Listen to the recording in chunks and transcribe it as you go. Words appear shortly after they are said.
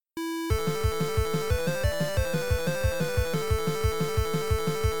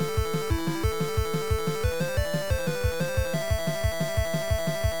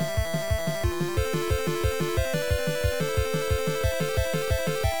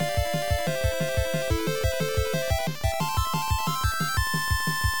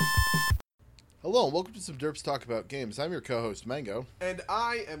Hello, and welcome to some Derps Talk About Games. I'm your co-host, Mango. And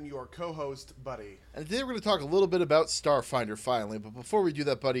I am your co-host, Buddy. And today we're going to talk a little bit about Starfinder, finally. But before we do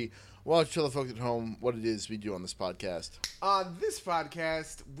that, Buddy, why don't you tell the folks at home what it is we do on this podcast? On this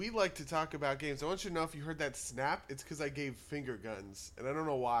podcast, we like to talk about games. I want you to know if you heard that snap, it's because I gave finger guns. And I don't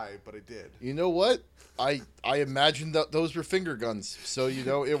know why, but I did. You know what? I imagined that those were finger guns, so,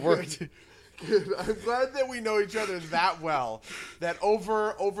 it worked. Good. I'm glad that we know each other that well. That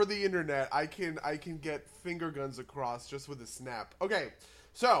over the internet, I can get finger guns across just with a snap. Okay,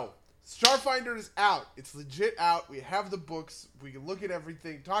 so Starfinder is out. It's legit out. We have the books. We can look at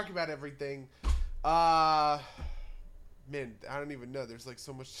everything, talk about everything. Man, I don't even know. There's like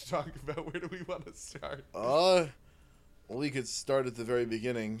so much to talk about. Where do we want to start? Well, we could start at the very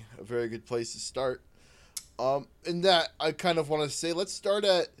beginning. A very good place to start. In that, I kind of want to say, let's start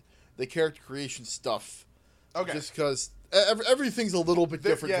at the character creation stuff. Okay. Just because everything's a little bit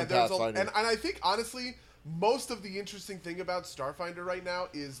different from Pathfinder. And I think, honestly, most of the interesting thing about Starfinder right now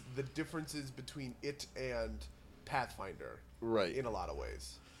is the differences between it and Pathfinder. Right. In a lot of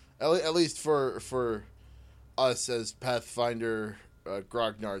ways. At least for us as Pathfinder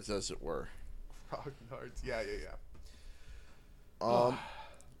grognards, as it were. Grognards. Yeah.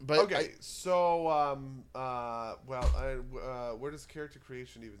 But okay, where does character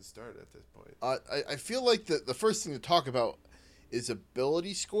creation even start at this point? I feel like the first thing to talk about is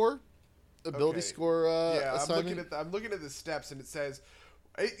ability score. Score assignment. I'm looking at the steps, and it says,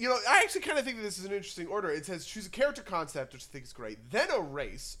 I actually kind of think that this is an interesting order. It says choose a character concept, which I think is great, then a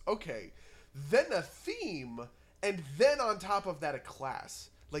race, okay, then a theme, and then on top of that a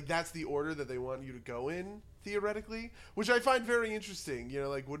class. Like, that's the order that they want you to go in, theoretically, which I find very interesting.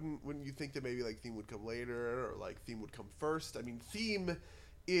 Wouldn't you think that maybe, theme would come later, or, theme would come first? I mean, theme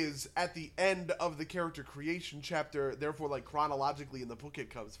is at the end of the character creation chapter, therefore, chronologically in the book it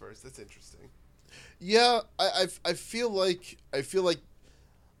comes first. That's interesting. Yeah, I feel like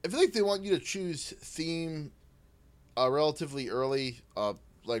they want you to choose theme relatively early,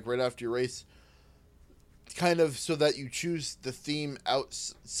 right after your race, kind of so that you choose the theme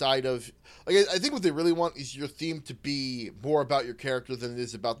outside of... I think what they really want is your theme to be more about your character than it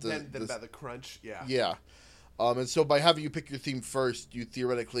is about than about the crunch, yeah. Yeah. And so by having you pick your theme first, you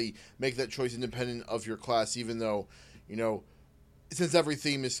theoretically make that choice independent of your class, even though, since every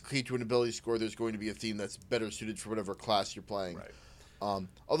theme is key to an ability score, there's going to be a theme that's better suited for whatever class you're playing. Right.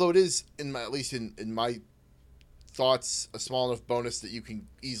 Although it is, at least in my thoughts, a small enough bonus that you can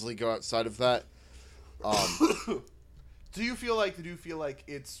easily go outside of that. Do you feel like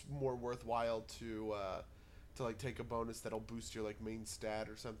it's more worthwhile to take a bonus that'll boost your main stat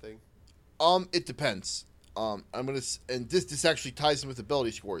or something? It depends. And this actually ties in with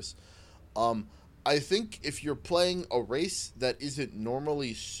ability scores. I think if you're playing a race that isn't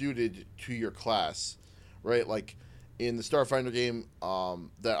normally suited to your class, right? Like in the Starfinder game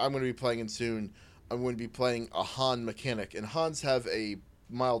that I'm going to be playing in soon, I'm going to be playing a Han mechanic, and Hans have a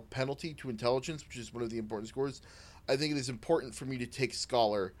mild penalty to intelligence, which is one of the important scores. I think it is important for me to take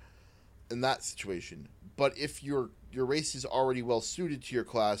Scholar in that situation. But if your race is already well suited to your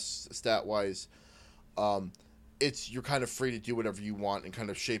class stat wise, you're kind of free to do whatever you want and kind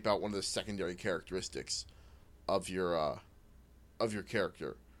of shape out one of the secondary characteristics of your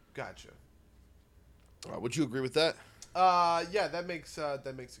character. Gotcha. Would you agree with that? Yeah, that makes a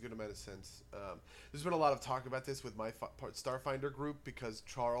good amount of sense. There's been a lot of talk about this with my Starfinder group because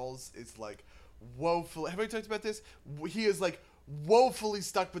Charles is woefully. Have I talked about this? He is woefully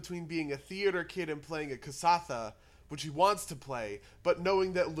stuck between being a theater kid and playing a Kasatha, which he wants to play, but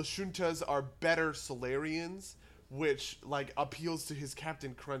knowing that Lashuntas are better Solarians, which appeals to his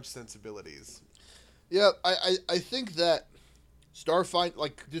Captain Crunch sensibilities. Yeah, I think that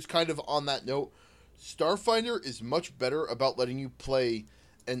Starfinder, just kind of on that note, Starfinder is much better about letting you play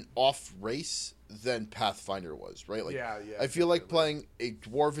an off race than Pathfinder was, right? Yeah. I feel like playing a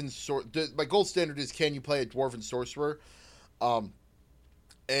dwarven my gold standard is, can you play a dwarven sorcerer? And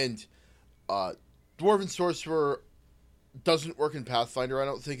dwarven sorcerer doesn't work in Pathfinder. I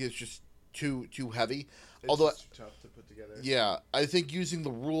don't think it's just too heavy. Although it's tough to put together. Yeah, I think using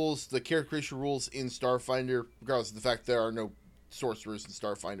the character creation rules in Starfinder, regardless of the fact there are no sorcerers in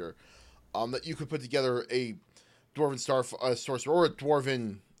Starfinder, that you could put together a dwarven sorcerer or a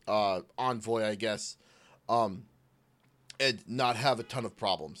dwarven envoy, I guess, and not have a ton of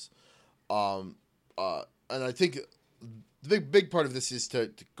problems. And I think the big part of this is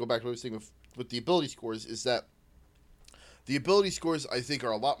to go back to what I was saying with the ability scores, is that the ability scores, I think,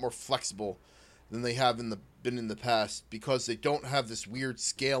 are a lot more flexible than they have been in the past, because they don't have this weird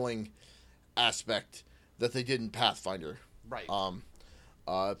scaling aspect that they did in Pathfinder. Right.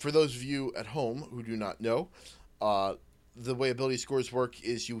 For those of you at home who do not know, the way ability scores work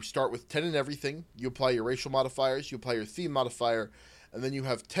is you start with 10 in everything, you apply your racial modifiers, you apply your theme modifier, and then you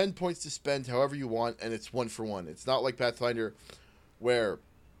have 10 points to spend however you want, and it's 1-for-1. It's not like Pathfinder, where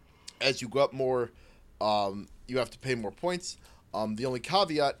as you go up more, you have to pay more points. The only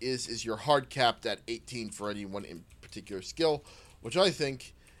caveat is you're hard capped at 18 for any one in particular skill, which I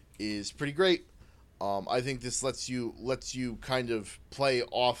think is pretty great. I think this lets you kind of play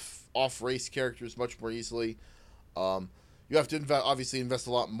off race characters much more easily. You have to obviously invest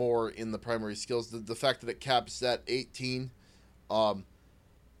a lot more in the primary skills. The fact that it caps at 18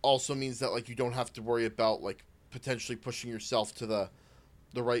 also means that like you don't have to worry about like potentially pushing yourself to the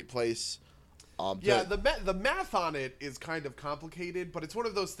right place. The math on it is kind of complicated, but it's one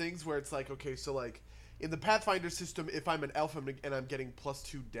of those things where it's like, okay, so like in the Pathfinder system, if I'm an elf and I'm getting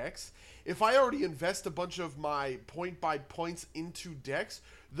 +2 dex, if I already invest a bunch of my point by points into dex,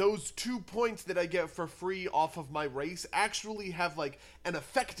 those 2 points that I get for free off of my race actually have like an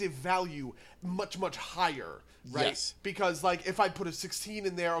effective value much, much higher, right? Yes. Because like if I put a 16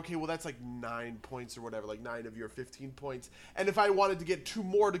 in there, okay, well that's like 9 points or whatever, like 9 of your 15 points. And if I wanted to get 2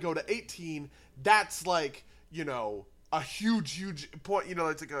 more to go to 18, that's like, you know, a huge point, you know,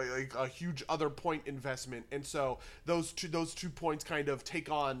 it's like a huge other point investment. And so those two points kind of take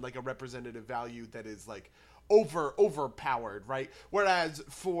on like a representative value that is like overpowered, right? Whereas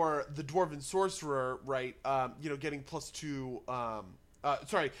for the Dwarven Sorcerer, right, you know, getting +2,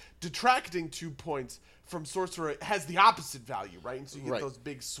 detracting 2 points from Sorcerer has the opposite value, right? And so you get those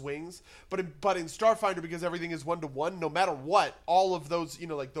big swings. But in Starfinder, because everything is 1-to-1, no matter what, all of those, you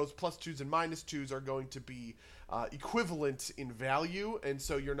know, like those +2s and -2s are going to be equivalent in value, and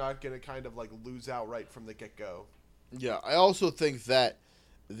so you're not going to kind of like lose out right from the get-go. Yeah, I also think that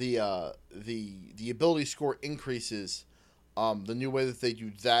the ability score increases. The new way that they do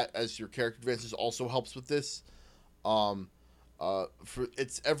that as your character advances also helps with this. For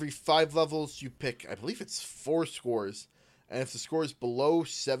it's every 5 levels you pick, I believe it's 4 scores, and if the score is below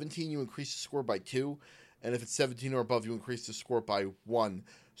 17, you increase the score by 2, and if it's 17 or above, you increase the score by 1.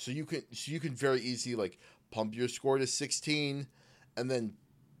 So you can very easily like pump your score to 16, and then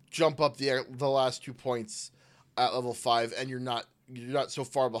jump up the last 2 points at level 5, and you're not so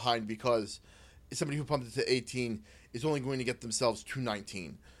far behind because somebody who pumped it to 18 is only going to get themselves to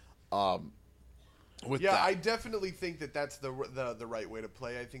 19. I definitely think that that's the right way to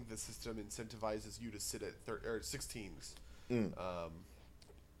play. I think the system incentivizes you to sit at 16s.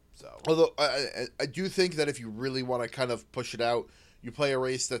 Although I do think that if you really want to kind of push it out, you play a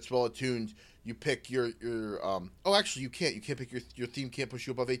race that's well attuned. You pick your actually you can't pick your theme can't push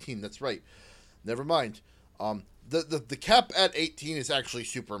you above 18. That's right. Never mind. The cap at 18 is actually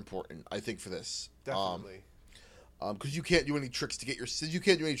super important, I think, for this. Definitely. Because you can't do any tricks to get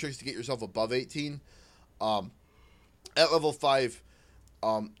yourself above 18. At level 5,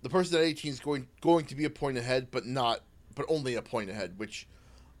 the person at 18 is going to be a point ahead, but only a point ahead, which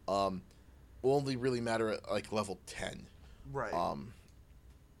will only really matter at like level 10. Right.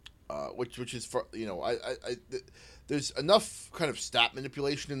 Which is for, you know, there's enough kind of stat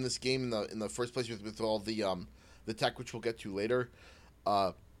manipulation in this game in the first place with all the tech, which we'll get to later,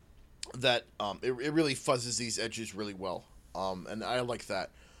 that it really fuzzes these edges really well, and I like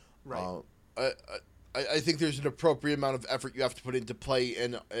that. Right. I think there's an appropriate amount of effort you have to put into play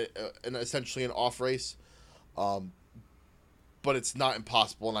in essentially an off race, but it's not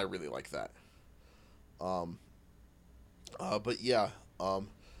impossible, and I really like that. But yeah.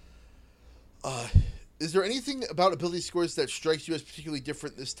 Is there anything about ability scores that strikes you as particularly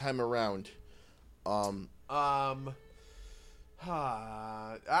different this time around? Outside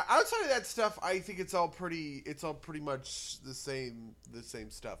of that stuff, I think it's all pretty much the same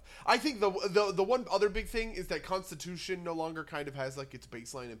stuff. I think the one other big thing is that Constitution no longer kind of has like its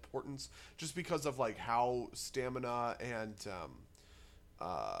baseline importance, just because of like how stamina and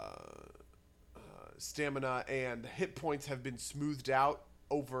hit points have been smoothed out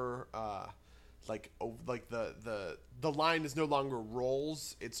over the line is no longer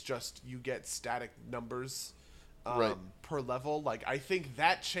rolls. It's just you get static numbers per level. Like, I think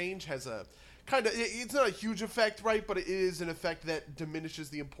that change has a kind of, it's not a huge effect, right? But it is an effect that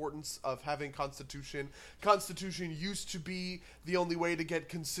diminishes the importance of having Constitution. Constitution used to be the only way to get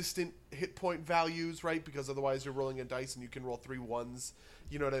consistent hit point values, right? Because otherwise you're rolling a dice and you can roll 3 1s.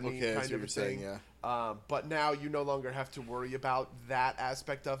 You know what I mean? Okay, kind of a thing. Yeah. But now you no longer have to worry about that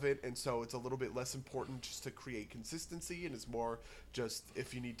aspect of it, and so it's a little bit less important just to create consistency, and it's more just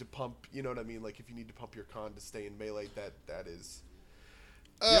if you need to pump, you know what I mean? Like if you need to pump your con to stay in melee, that is,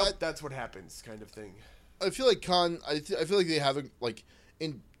 that's what happens, kind of thing. I feel like I feel like they haven't, like,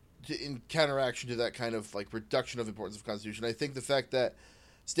 in in counteraction to that kind of like reduction of importance of Constitution. I think the fact that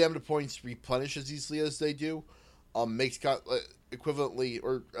stamina points replenish as easily as they do, makes equivalently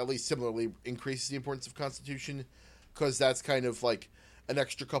or at least similarly increases the importance of Constitution, because that's kind of like an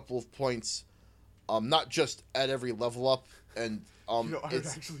extra couple of points, not just at every level up, and I would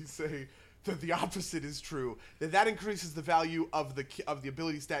actually say that the opposite is true. That increases the value of the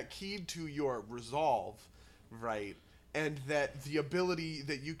ability stat keyed to your resolve, right? And that the ability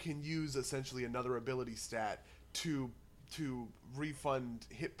that you can use essentially another ability stat to refund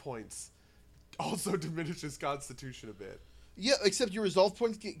hit points also diminishes Constitution a bit. Yeah, except your resolve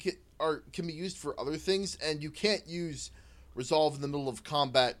points can be used for other things, and you can't use resolve in the middle of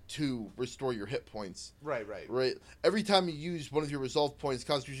combat to restore your hit points. Right. Right. Every time you use one of your resolve points,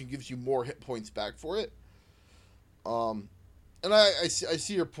 Constitution gives you more hit points back for it. And I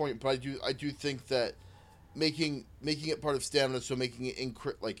see your point, but I do think that making it part of stamina, so making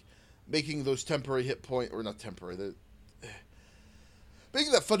it making those temporary hit point, or not temporary,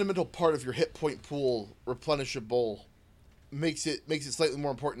 making that fundamental part of your hit point pool replenishable makes it slightly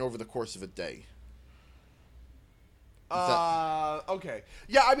more important over the course of a day. Okay.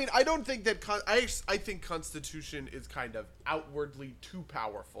 Yeah, I mean, I don't think that... I think Constitution is kind of outwardly too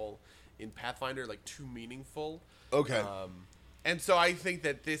powerful in Pathfinder, like, too meaningful. Okay. And so I think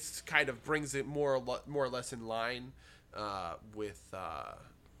that this kind of brings it more or less in line with...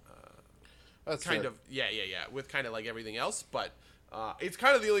 That's kind fair. of... Yeah, with kind of, like, everything else, but... it's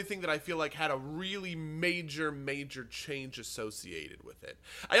kind of the only thing that I feel like had a really major change associated with it.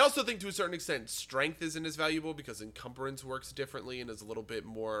 I also think to a certain extent strength isn't as valuable because encumbrance works differently and is a little bit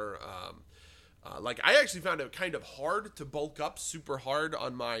more... like, I actually found it kind of hard to bulk up super hard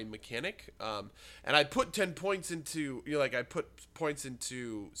on my mechanic. And I put 10 points into... I put points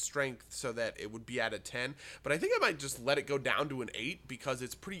into strength so that it would be at a 10. But I think I might just let it go down to an 8 because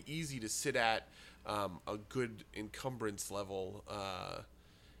it's pretty easy to sit at... a good encumbrance level,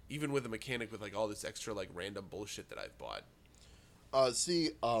 even with a mechanic with like all this extra like random bullshit that I've bought. But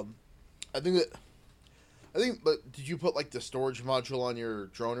did you put like the storage module on your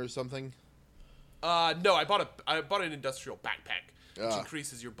drone or something? No, I bought an industrial backpack, which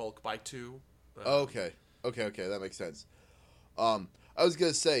increases your bulk by 2. Okay, that makes sense. I was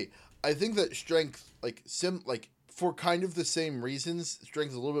gonna say, I think that strength, for kind of the same reasons,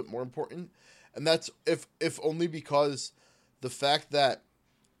 strength is a little bit more important. And that's if only because the fact that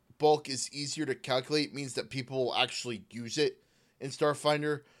bulk is easier to calculate means that people will actually use it in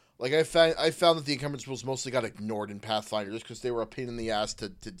Starfinder. Like I found that the encumbrance rules mostly got ignored in Pathfinder just because they were a pain in the ass to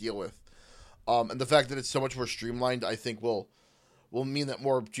deal with. And the fact that it's so much more streamlined, I think will mean that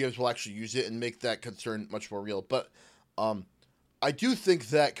more GMs will actually use it and make that concern much more real. But I do think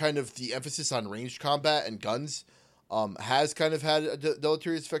that kind of the emphasis on ranged combat and guns has kind of had a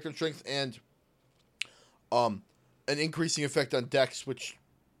deleterious effect on strength and an increasing effect on Dex, which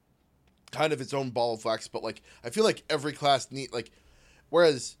kind of its own ball of wax. But like, I feel like every class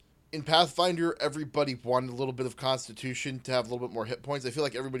whereas in Pathfinder everybody wanted a little bit of Constitution to have a little bit more hit points. I feel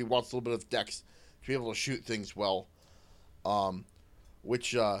like everybody wants a little bit of Dex to be able to shoot things well,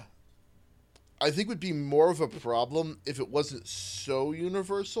 which I think would be more of a problem if it wasn't so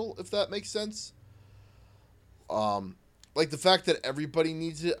universal. If that makes sense. Like the fact that everybody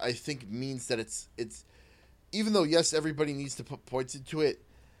needs it, I think means that it's. Even though, yes, everybody needs to put points into it,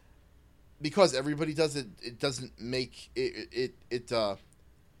 because everybody does it, it doesn't make it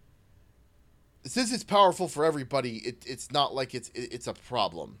since it's powerful for everybody, it's not like it's a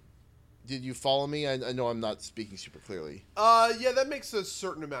problem. Did you follow me? I know I'm not speaking super clearly. Yeah, that makes a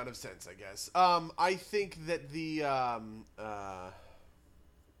certain amount of sense, I guess. I think that the,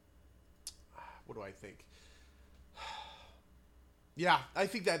 what do I think? Yeah, I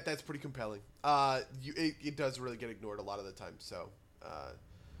think that's pretty compelling. It does really get ignored a lot of the time. So,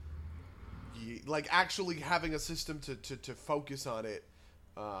 like actually having a system to focus on it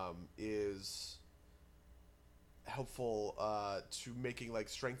is helpful to making like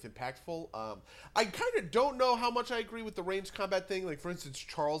strength impactful. I kind of don't know how much I agree with the ranged combat thing. Like for instance,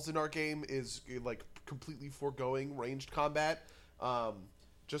 Charles in our game is like completely foregoing ranged combat.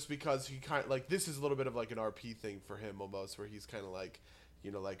 Just because he kind of like this is a little bit of like an RP thing for him almost, where he's kind of like,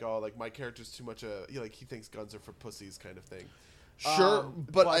 like, oh, like my character's too much he thinks guns are for pussies kind of thing. Sure,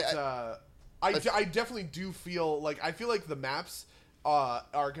 but I definitely do feel like the maps are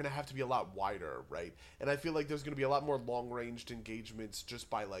going to have to be a lot wider, right? And I feel like there's going to be a lot more long-ranged engagements just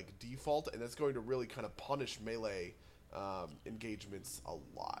by like default, and that's going to really kind of punish melee engagements a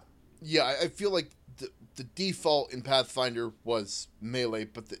lot. Yeah, I feel like the default in Pathfinder was melee,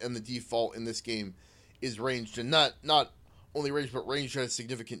 but the default in this game is ranged, and not only range, but range at a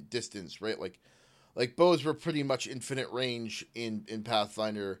significant distance, right? Like bows were pretty much infinite range in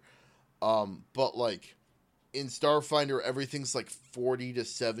Pathfinder, but like in Starfinder, everything's like 40 to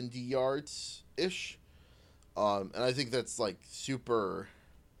 70 yards ish, and I think that's like super.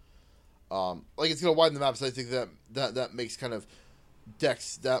 Like it's gonna widen the map, so I think that makes kind of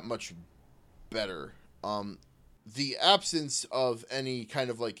Dex that much better. The absence of any kind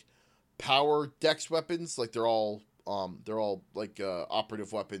of like power Dex weapons, like they're all like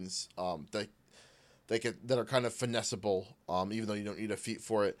operative weapons that are kind of finessable, even though you don't need a feat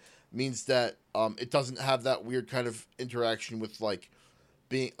for it, means that it doesn't have that weird kind of interaction with like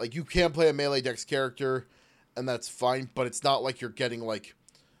being like you can play a melee Dex character, and that's fine, but it's not like you're getting like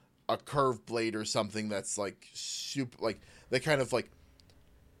a curved blade or something that's like super like that kind of like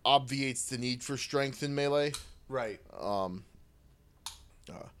obviates the need for strength in melee. Right.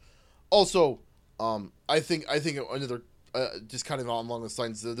 Also, I think another just kind of along the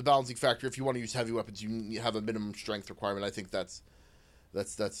lines the balancing factor. If you want to use heavy weapons, you have a minimum strength requirement. I think that's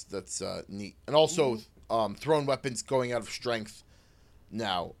neat. And also, thrown weapons going out of strength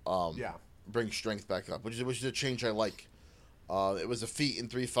now bring strength back up, which is a change I like. It was a feat in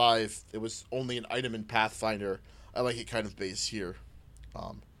 3.5. It was only an item in Pathfinder. I like it kind of base here.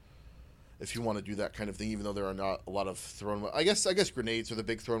 If you want to do that kind of thing, even though there are not a lot of thrown. I guess grenades are the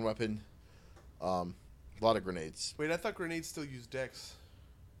big thrown weapon. A lot of grenades. Wait, I thought grenades still use Dex.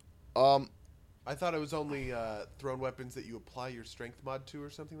 Um, I thought it was only thrown weapons that you apply your strength mod to,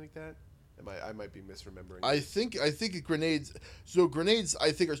 or something like that. I might be misremembering. I think grenades. So grenades,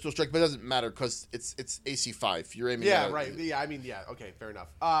 I think, are still strength, but it doesn't matter because it's AC 5. You're aiming. Yeah, at right. Yeah, I mean, yeah. Okay, fair enough.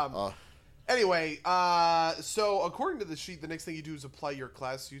 Anyway, so according to the sheet, the next thing you do is apply your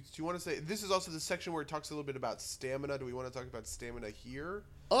class suits. Do you want to say this is also the section where it talks a little bit about stamina? Do we want to talk about stamina here?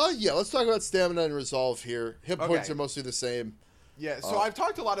 Yeah. Let's talk about stamina and resolve here. Hit points are mostly the same. Yeah. So I've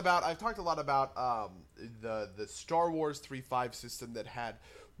talked a lot about the Star Wars 3.5 system that had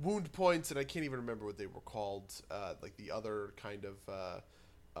wound points, and I can't even remember what they were called. Like the other kind of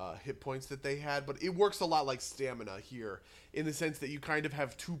hit points that they had, but it works a lot like stamina here in the sense that you kind of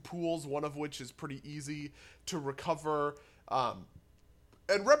have two pools, one of which is pretty easy to recover,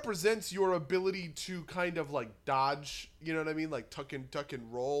 and represents your ability to kind of like dodge, you know what I mean, like tuck and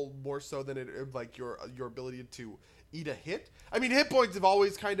roll more so than it like your ability to eat a hit. I mean, hit points have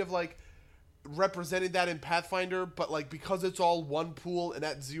always kind of like represented that in Pathfinder, but like because it's all one pool and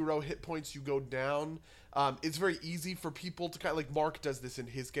at 0 hit points you go down, it's very easy for people to kind of like Mark does this in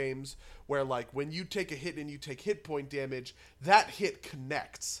his games where like when you take a hit and you take hit point damage, that hit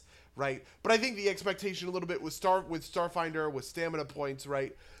connects, right? But I think the expectation a little bit with Starfinder with stamina points,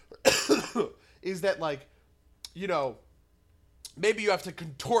 right, is that like, you know, maybe you have to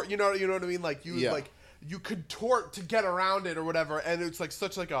contort, you know what I mean, like you contort to get around it or whatever, and it's like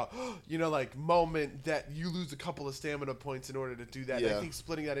such like a, you know, like moment that you lose a couple of stamina points in order to do that. Yeah. I think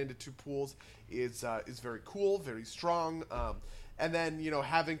splitting that into two pools is very cool, very strong. And then, you know,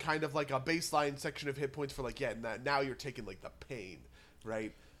 having kind of like a baseline section of hit points for like, now you're taking like the pain,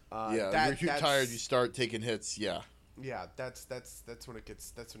 right? If you're tired, you start taking hits. Yeah. Yeah, that's when it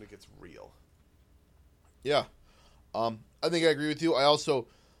gets real. Yeah. I think I agree with you. I also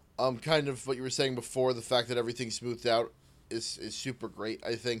kind of what you were saying before, the fact that everything's smoothed out is super great.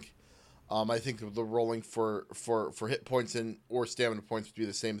 I think the rolling for hit points or stamina points would be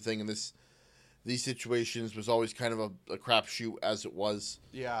the same thing in these situations was always kind of a crapshoot as it was.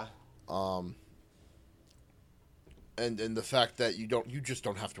 Yeah. And the fact that you just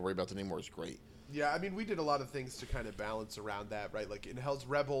don't have to worry about that anymore is great. Yeah, I mean, we did a lot of things to kind of balance around that, right? Like in Hell's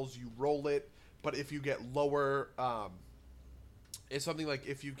Rebels, you roll it, but if you get lower, it's something like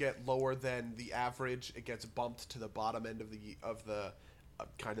if you get lower than the average, it gets bumped to the bottom end of the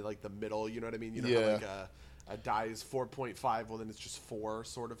kind of like the middle. You know what I mean? You know how like a die is 4.5, well then it's just 4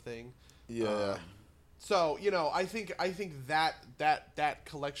 sort of thing. Yeah. So you know, I think that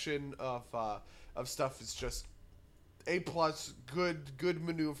collection of stuff is just A+, good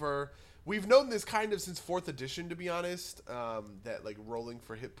maneuver. We've known this kind of since 4th edition, to be honest, that like rolling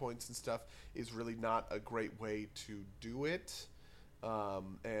for hit points and stuff is really not a great way to do it.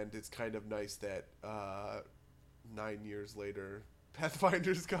 And it's kind of nice that 9 years later,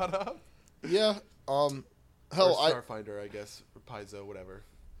 Pathfinder's got up. Yeah. Hell, or Starfinder, I guess, or Paizo, whatever.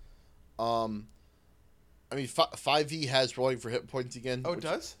 I mean, 5e has rolling for hit points again. Oh, it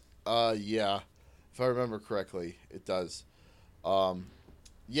does? Yeah. If I remember correctly, it does.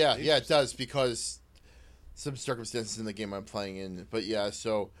 Yeah, it does because some circumstances in the game I'm playing in. But yeah,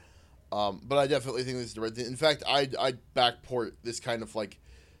 so, but I definitely think this is the right thing. In fact, I'd backport this kind of like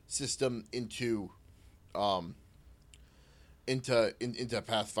system into into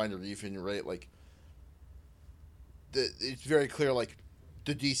Pathfinder even, right? Like it's very clear. Like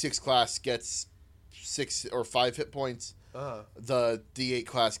the D6 class gets 6 or 5 hit points. The D8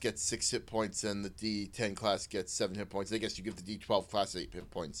 class gets 6 hit points, and the D10 class gets 7 hit points. I guess you give the D12 class 8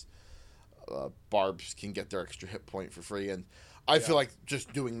 hit points. Barbs can get their extra hit point for free, and I feel like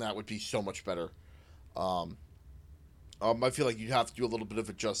just doing that would be so much better. I feel like you'd have to do a little bit of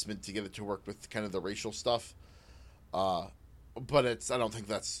adjustment to get it to work with kind of the racial stuff, but I don't think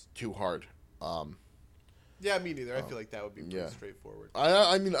that's too hard. Yeah, me neither. I feel like that would be pretty straightforward.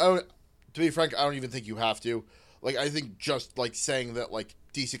 I mean, to be frank, I don't even think you have to. Like, I think just like saying that like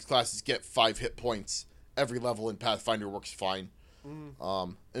D6 classes get 5 hit points every level in Pathfinder works fine.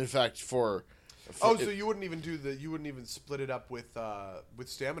 In fact, so you wouldn't even split it up with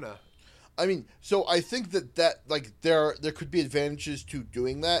stamina. I mean, so I think that like there could be advantages to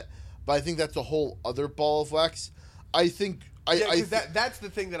doing that, but I think that's a whole other ball of wax. I think that's the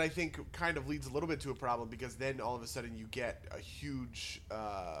thing that I think kind of leads a little bit to a problem, because then all of a sudden you get a huge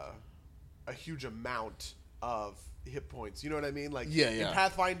amount of hit points. You know what I mean? Like in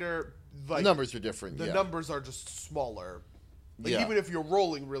Pathfinder, like the numbers are different. The numbers are just smaller. Like even if you're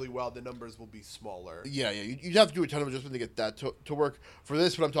rolling really well, the numbers will be smaller. Yeah. You'd have to do a ton of adjustment to get that to work. For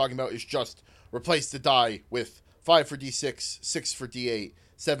this, what I'm talking about is just replace the die with 5 for D6, 6 for D8,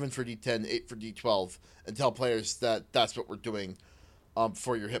 7 for D10, 8 for D12, and tell players that that's what we're doing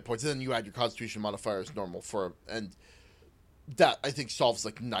for your hit points. And then you add your Constitution modifier as normal and that, I think, solves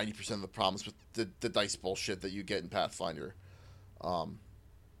like 90% of the problems with the dice bullshit that you get in Pathfinder. But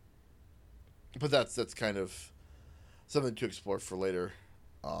that's kind of something to explore for later.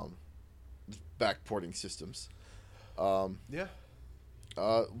 Backporting systems. What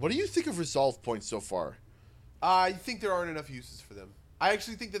do you think of resolve points so far? I think there aren't enough uses for them. I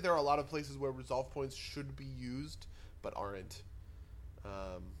actually think that there are a lot of places where resolve points should be used, but aren't.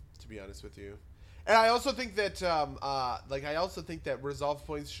 To be honest with you. And I also think that resolve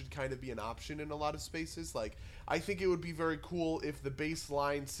points should kind of be an option in a lot of spaces. Like, I think it would be very cool if the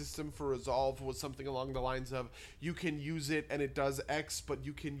baseline system for resolve was something along the lines of you can use it and it does X, but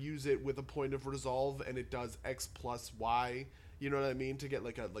you can use it with a point of resolve and it does X plus Y. You know what I mean? To get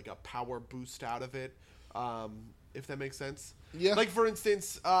like a power boost out of it. If that makes sense. Yeah. Like, for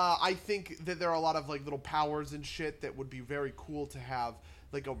instance, I think that there are a lot of like little powers and shit that would be very cool to have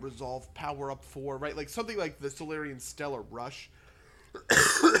like a resolve power up for, right? Like something like the Solarian Stellar Rush.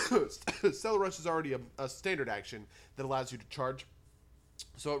 Stellar Rush is already a standard action that allows you to charge.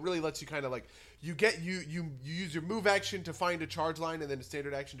 So it really lets you kind of like you use your move action to find a charge line and then a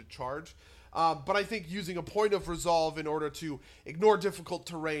standard action to charge. But I think using a point of resolve in order to ignore difficult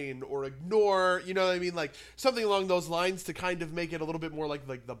terrain or ignore, you know what I mean, like something along those lines to kind of make it a little bit more like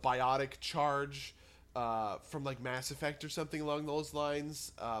the biotic charge from like Mass Effect or something along those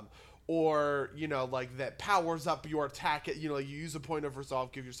lines. Or, you know, like that powers up your attack. You know, you use a point of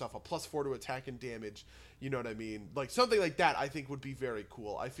resolve, give yourself a +4 to attack and damage. You know what I mean? Like something like that I think would be very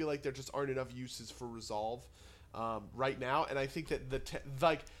cool. I feel like there just aren't enough uses for resolve right now. And I think that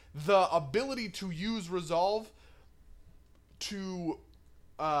the ability to use resolve to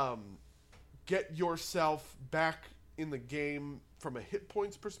get yourself back in the game from a hit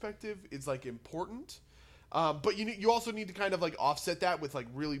points perspective is like important. But you also need to kind of like offset that with like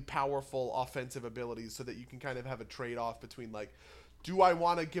really powerful offensive abilities so that you can kind of have a trade-off between like, do I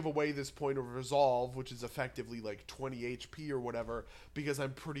want to give away this point of resolve, which is effectively like 20 HP or whatever, because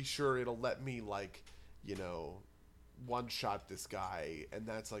I'm pretty sure it'll let me like, you know, one-shot this guy, and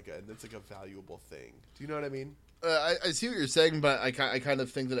that's like a valuable thing. Do you know what I mean? I see what you're saying, but I kind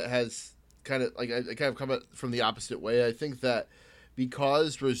of think that it has kind of like I kind of come at from the opposite way. I think that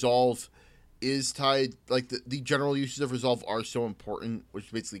because resolve is tied, like the general uses of resolve are so important, which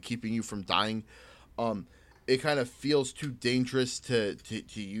is basically keeping you from dying. It kind of feels too dangerous to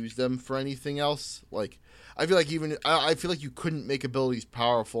use them for anything else. Like I feel like I feel like you couldn't make abilities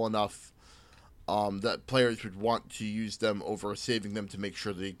powerful enough that players would want to use them over saving them to make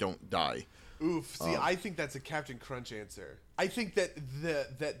sure they don't die. Oof. See, I think that's a Captain Crunch answer. I think that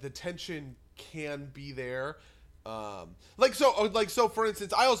the tension can be there. So for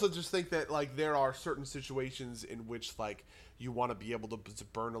instance, I also just think that like there are certain situations in which like you want to be able to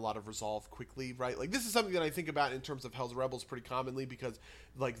burn a lot of resolve quickly, right? Like this is something that I think about in terms of Hell's Rebels pretty commonly, because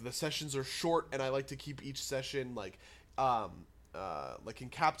like the sessions are short and I like to keep each session like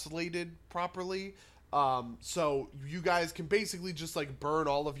encapsulated properly. So you guys can basically just like burn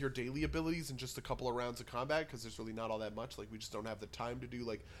all of your daily abilities in just a couple of rounds of combat, because there's really not all that much. Like we just don't have the time to do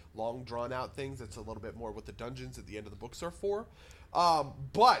like long drawn out things. That's a little bit more what the dungeons at the end of the books are for.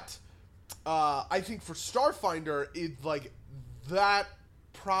 But I think for Starfinder, it like that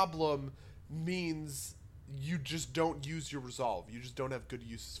problem means you just don't use your resolve. You just don't have good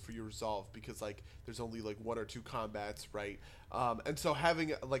uses for your resolve because like there's only like one or two combats, right? And so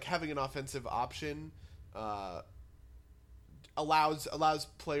having an offensive option allows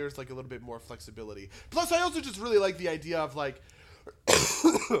players like a little bit more flexibility. Plus, I also just really like the idea of like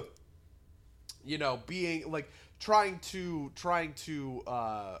being like trying to kind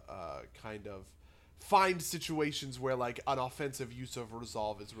of find situations where like an offensive use of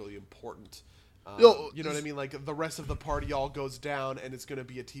resolve is really important. You know what I mean? Like the rest of the party all goes down, and it's going to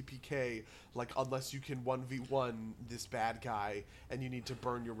be a TPK. Like unless you can 1v1 this bad guy, and you need to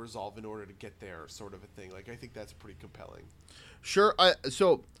burn your resolve in order to get there, sort of a thing. Like I think that's pretty compelling. Sure.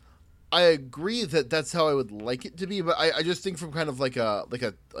 I agree that that's how I would like it to be, but I just think from kind of like a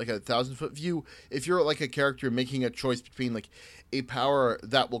 1,000-foot view, if you're like a character making a choice between like a power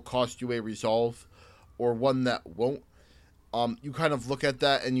that will cost you a resolve or one that won't, you kind of look at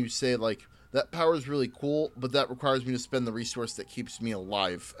that and you say like that power is really cool, but that requires me to spend the resource that keeps me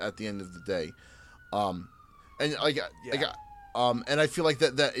alive at the end of the day, and and I feel like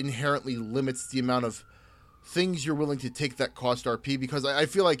that inherently limits the amount of things you're willing to take that cost RP, because I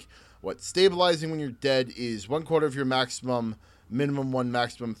feel like stabilizing when you're dead is 1/4 of your maximum, minimum 1,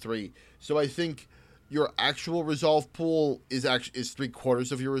 maximum 3. So I think your actual resolve pool is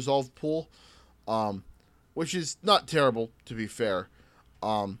 3/4 of your resolve pool, which is not terrible to be fair.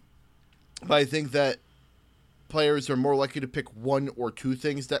 But I think that players are more likely to pick 1 or 2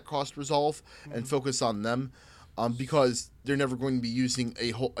 things that cost resolve and focus on them, because they're never going to be using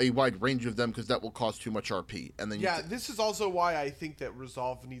a wide range of them because that will cost too much RP. And then this is also why I think that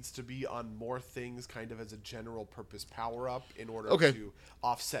resolve needs to be on more things, kind of as a general purpose power up, in order to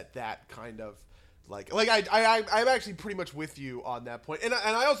offset that kind of I'm actually pretty much with you on that point. And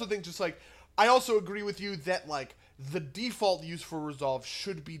I also think just like I also agree with you that like the default use for resolve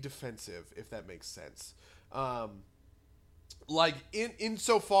should be defensive, if that makes sense. Like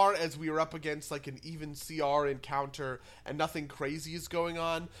insofar as we are up against like an even CR encounter and nothing crazy is going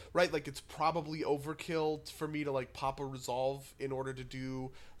on, right? Like it's probably overkill for me to like pop a resolve in order to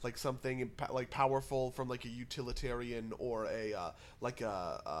do like something like powerful from like a utilitarian or a like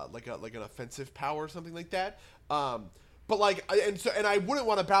an offensive power or something like that. But like and I wouldn't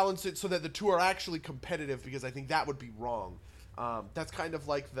want to balance it so that the two are actually competitive, because I think that would be wrong. That's kind of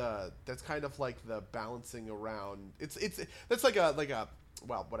like the balancing around. That's like a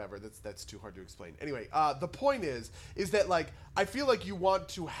well, whatever. That's too hard to explain. Anyway, the point is that like I feel like you want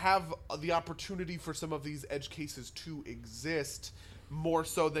to have the opportunity for some of these edge cases to exist more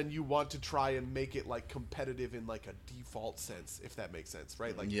so than you want to try and make it like competitive in like a default sense, if that makes sense,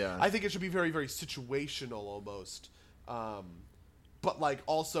 right? Like I think it should be very, very situational almost. But like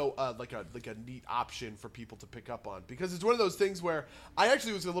also like a neat option for people to pick up on, because it's one of those things where I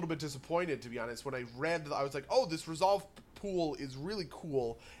actually was a little bit disappointed, to be honest, when I read. I was like, oh, this resolve pool is really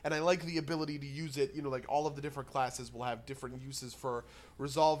cool, and I like the ability to use it. You know, like all of the different classes will have different uses for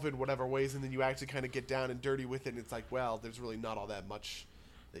resolve in whatever ways, and then you actually kind of get down and dirty with it, and it's like, well, there's really not all that much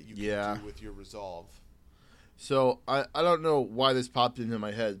that you can do with your resolve. So I don't know why this popped into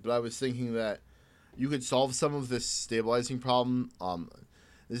my head, but I was thinking that you could solve some of this stabilizing problem.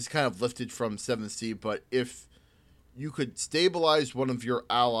 This is kind of lifted from 7th Sea, but if you could stabilize one of your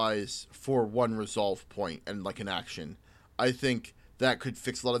allies for 1 resolve point and like an action, I think that could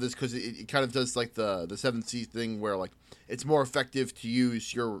fix a lot of this, because it kind of does like the 7th Sea thing where like it's more effective to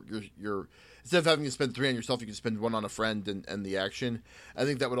use your instead of having to spend 3 on yourself, you can spend 1 on a friend and the action. I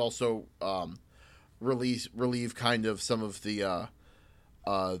think that would also relieve kind of some of the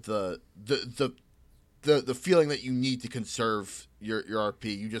feeling that you need to conserve your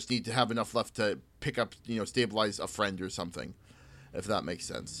RP. You just need to have enough left to pick up, stabilize a friend or something, if that makes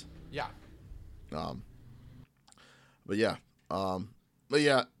sense. Yeah. But yeah,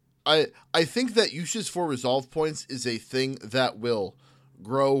 I think that uses for resolve points is a thing that will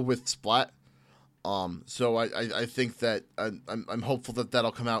grow with Splat. So I think that I'm hopeful that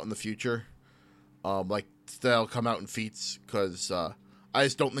that'll come out in the future. Like that'll come out in feats, because I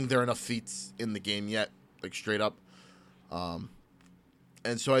just don't think there are enough feats in the game yet, like straight up.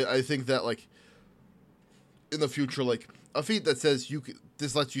 And so I think that like in the future, like a feat that says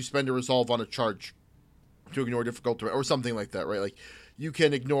this lets you spend a resolve on a charge to ignore difficult terrain or something like that, right? Like you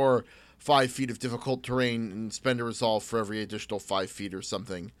can ignore 5 feet of difficult terrain and spend a resolve for every additional 5 feet or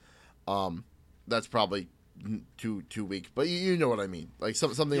something. That's probably too weak, but you know what I mean. Like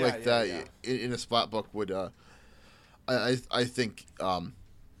something like that. In a Splat book would I think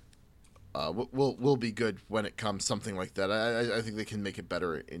will be good when it comes something like that. I think they can make it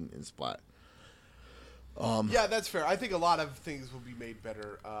better in Splat. Yeah, that's fair. I think a lot of things will be made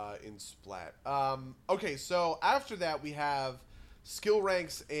better in Splat. Okay, so after that we have skill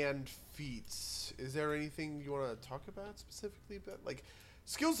ranks and feats. Is there anything you want to talk about specifically? But like,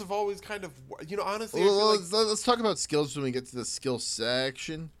 skills have always kind of, honestly. Well, let's talk about skills when we get to the skill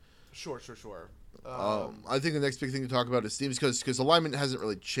section. Sure. I think the next big thing to talk about is themes because alignment hasn't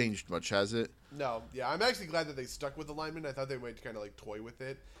really changed much, has it? No, yeah, I'm actually glad that they stuck with alignment. I thought they might kind of like toy with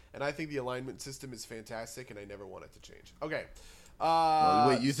it, and I think the alignment system is fantastic, and I never want it to change. Okay.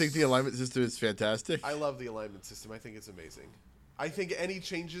 Wait, you think the alignment system is fantastic? I love the alignment system. I think it's amazing. I think any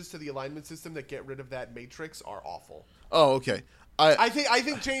changes to the alignment system that get rid of that matrix are awful. Oh, okay. I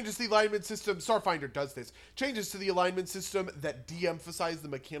think changes to the alignment system. Starfinder does this. Changes to the alignment system that de-emphasize the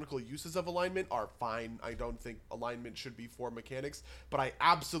mechanical uses of alignment are fine. I don't think alignment should be for mechanics, but I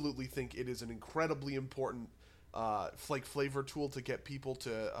absolutely think it is an incredibly important flavor tool to get people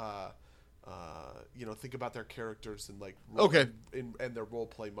to think about their characters and like and their role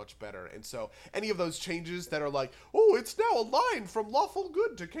play much better. And so any of those changes that are like, oh, it's now aligned from lawful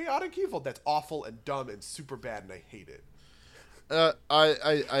good to chaotic evil, that's awful and dumb and super bad, and I hate it.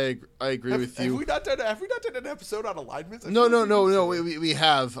 I agree with you. Have we not done an episode on alignments? No. We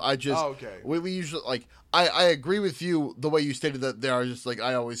have. We usually like. I agree with you the way you stated that. There are just like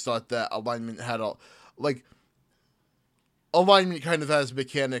I always thought that alignment had alignment kind of has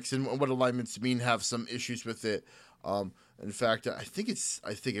mechanics and what alignments mean have some issues with it. In fact, I think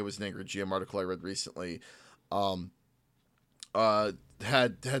it was an Angry GM article I read recently. Had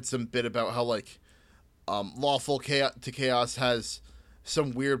some bit about how like. Lawful to chaos has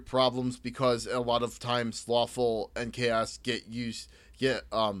some weird problems because a lot of times lawful and chaos get used as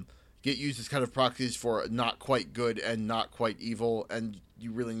kind of proxies for not quite good and not quite evil, and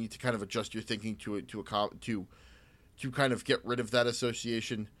you really need to kind of adjust your thinking to kind of get rid of that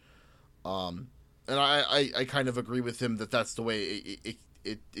association. And I kind of agree with him that that's the way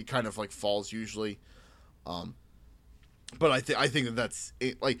it kind of like falls usually. But I think that's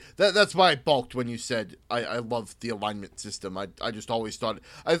it. Like that's why I balked when you said I love the alignment system. I just always thought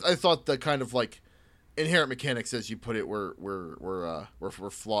I thought the kind of like inherent mechanics, as you put it, were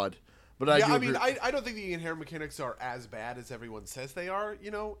flawed. But I don't think the inherent mechanics are as bad as everyone says they are.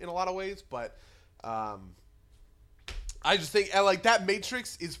 In a lot of ways, but I just think like that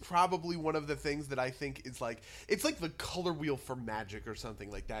matrix is probably one of the things that I think is like it's like the color wheel for Magic or something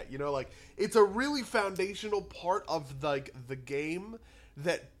like that. Like it's a really foundational part of like the game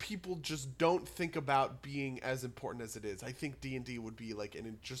that people just don't think about being as important as it is. I think D&D would be like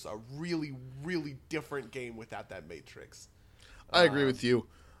just a really really different game without that matrix. I agree with you.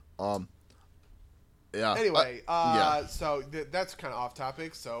 Yeah. Anyway, so that's kind of off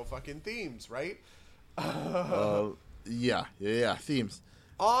topic. So fucking themes, right? Yeah, themes.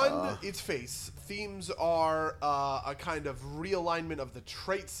 On its face, themes are a kind of realignment of the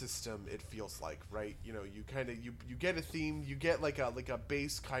trait system, it feels like, right? You get a theme, you get like a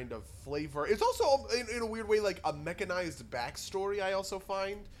base kind of flavor. It's also in a weird way like a mechanized backstory, I also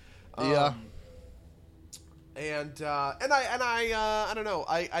find. Yeah. And I don't know.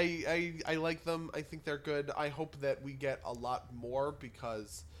 I like them. I think they're good. I hope that we get a lot more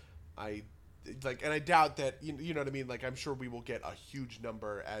because and I doubt that you know what I mean. Like I'm sure we will get a huge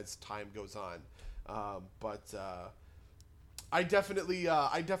number as time goes on, but I definitely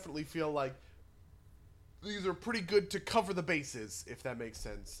feel like these are pretty good to cover the bases, if that makes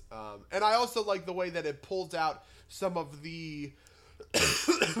sense. And I also like the way that it pulls out some of the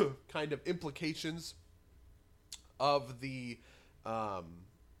kind of implications of the like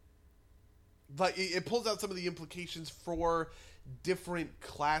it pulls out some of the implications for different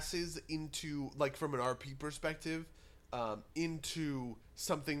classes into like from an RP perspective into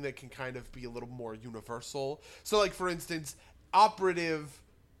something that can kind of be a little more universal. So like for instance, operative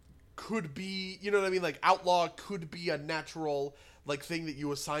could be, you know what I mean, like outlaw could be a natural like thing that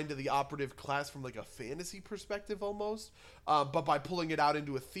you assign to the operative class from like a fantasy perspective almost, but by pulling it out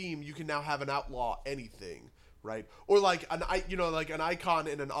into a theme you can now have an outlaw anything, right? Or like an icon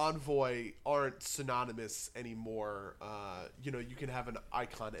and an envoy aren't synonymous anymore. You can have an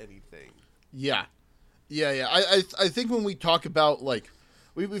icon anything. Yeah. I think when we talk about like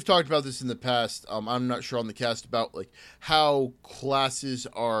we've talked about this in the past. I'm not sure on the cast about like how classes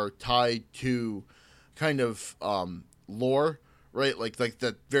are tied to kind of lore, right? Like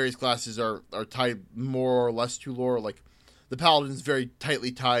that various classes are tied more or less to lore. Like the paladin's very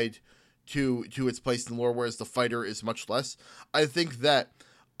tightly tied to its place in lore, whereas the fighter is much less. I think that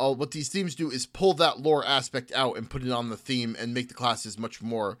what these themes do is pull that lore aspect out and put it on the theme and make the classes much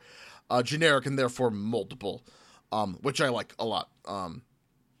more generic and therefore multiple, which I like a lot.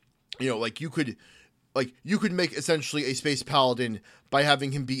 Like you could make essentially a space paladin by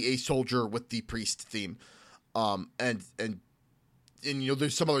having him be a soldier with the priest theme, and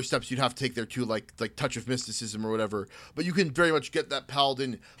there's some other steps you'd have to take there too, like touch of mysticism or whatever. But you can very much get that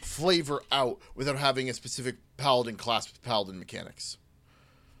paladin flavor out without having a specific paladin class with paladin mechanics.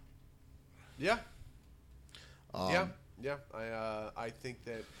 Yeah. Yeah. I think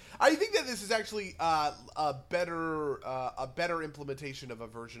that this is actually a better implementation of a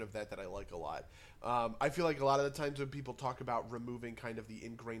version of that I like a lot. I feel like a lot of the times when people talk about removing kind of the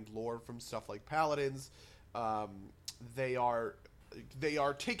ingrained lore from stuff like paladins, they are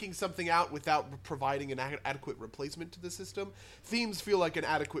taking something out without providing an adequate replacement to the system. Themes feel like an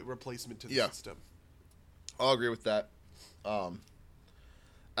adequate replacement to the system. I'll agree with that.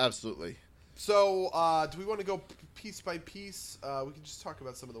 Absolutely. So, do we want to go piece by piece? We can just talk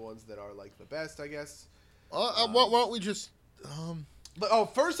about some of the ones that are like the best, I guess. Why don't we just?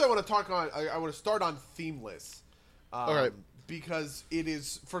 First I want to talk on. I want to start on themeless. All right. Because it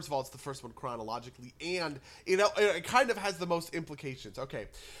is, first of all, it's the first one chronologically, and it kind of has the most implications. Okay,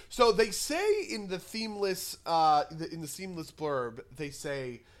 so they say in the themeless, in the seamless blurb, they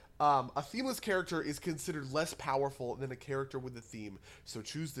say a themeless character is considered less powerful than a character with a theme, so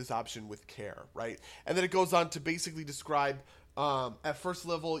choose this option with care, right? And then it goes on to basically describe, at first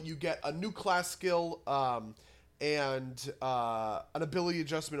level, you get a new class skill, and an ability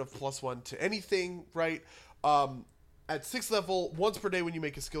adjustment of +1 to anything, right? At 6th level, once per day when you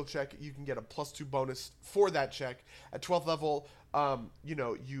make a skill check, you can get a +2 bonus for that check. At 12th level,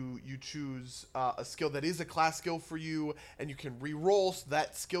 you choose a skill that is a class skill for you, and you can re-roll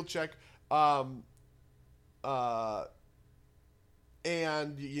that skill check. And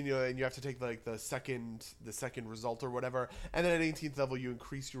you have to take like the second result or whatever. And then at 18th level, you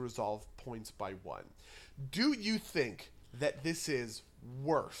increase your resolve points by 1. Do you think that this is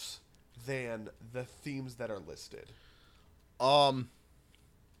worse than the themes that are listed?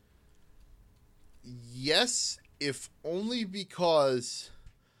 Yes, if only because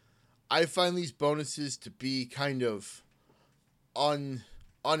I find these bonuses to be kind of I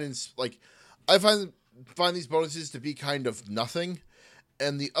find these bonuses to be kind of nothing,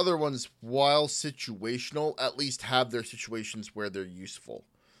 and the other ones, while situational, at least have their situations where they're useful.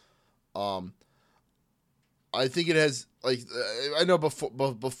 I think it has, I know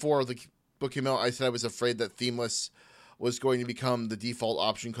before the book came out, I said I was afraid that themeless was going to become the default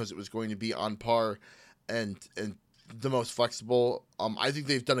option because it was going to be on par and the most flexible. I think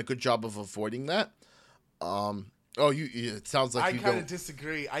they've done a good job of avoiding that. It sounds like I kind of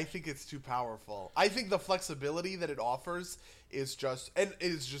disagree. I think it's too powerful. I think the flexibility that it offers is just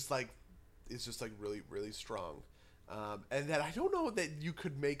really, really strong. And that I don't know that you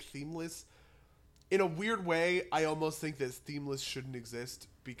could make themeless. In a weird way, I almost think that themeless shouldn't exist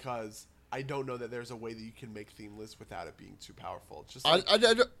because I don't know that there's a way that you can make themeless without it being too powerful. Just I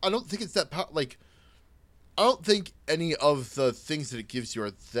don't think it's that I don't think any of the things that it gives you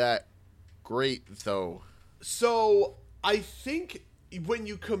are that great, though. So I think when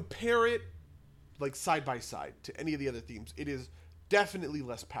you compare it, like side by side to any of the other themes, it is definitely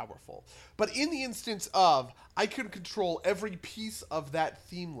less powerful. But in the instance of I can control every piece of that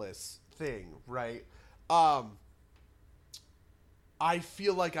themeless thing, right? I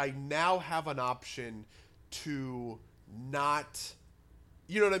feel like I now have an option to not,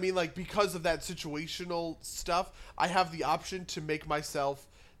 you know what I mean? Like, because of that situational stuff, I have the option to make myself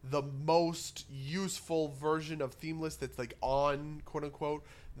the most useful version of themeless that's like on, quote unquote,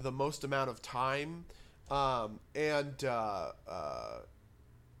 the most amount of time. Like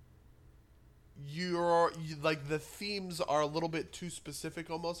the themes are a little bit too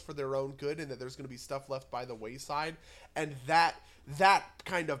specific almost for their own good, and that there's going to be stuff left by the wayside, and that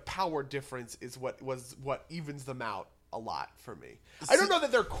kind of power difference is what evens them out a lot for me. I don't know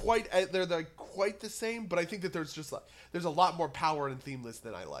that they're quite the same, but I think that there's a lot more power in themeless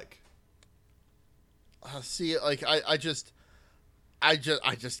than I like. I just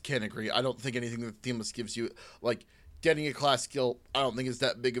can't agree. I don't think anything that themeless gives you, like getting a class skill, I don't think is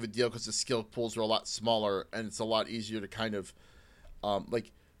that big of a deal because the skill pools are a lot smaller and it's a lot easier to kind of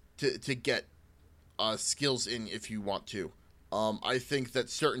to get skills in if you want to. I think that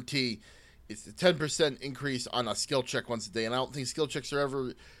certainty is a 10% increase on a skill check once a day, and I don't think skill checks are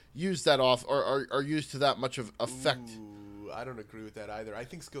ever used that off or are used to that much of effect. Ooh, I don't agree with that either. I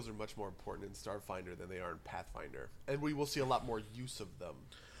think skills are much more important in Starfinder than they are in Pathfinder, and we will see a lot more use of them.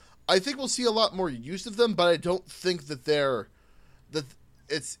 I think we'll see a lot more use of them, but I don't think that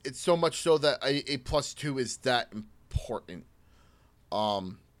it's so much so that a +2 is that important.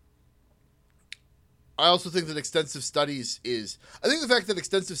 I also think that extensive studies is. I think the fact that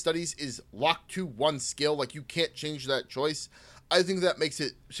extensive studies is locked to one skill, like you can't change that choice. I think that makes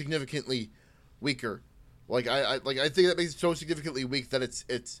it significantly weaker. Like I think that makes it so significantly weak that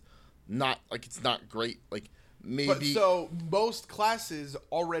it's not like it's not great. Like maybe. But so most classes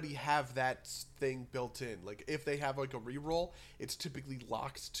already have that thing built in. Like if they have like a reroll, it's typically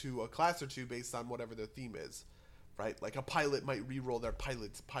locked to a class or two based on whatever their theme is. Right? Like a pilot might re-roll their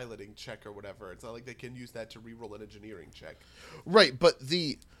piloting check or whatever. It's not like they can use that to re-roll an engineering check. Right, but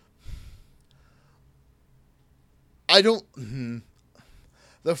I don't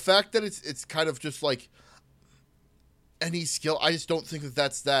the fact that it's kind of just like any skill, I just don't think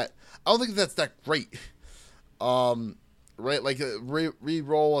that's that. I don't think that's that great. Right, like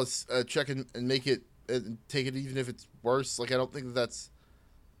re-roll a check and make it and take it even if it's worse. Like I don't think that's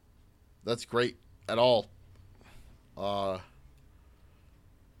great at all. Pilot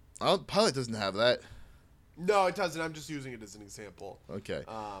doesn't have that. No, it doesn't. I'm just using it as an example. Okay.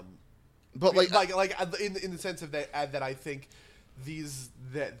 But like in the sense of that I think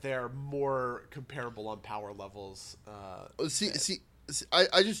that they're more comparable on power levels.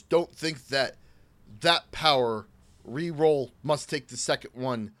 I just don't think that power re-roll must take the second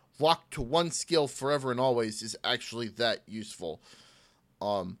one locked to one skill forever and always is actually that useful.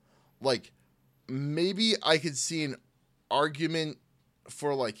 Like maybe I could see an argument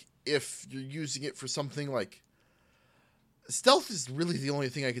for like if you're using it for something like stealth is really the only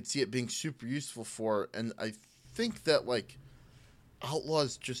thing I could see it being super useful for, and I think that like outlaw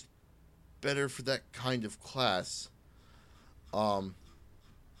is just better for that kind of class.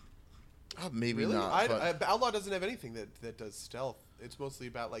 Maybe really? not. Outlaw doesn't have anything that does stealth. It's mostly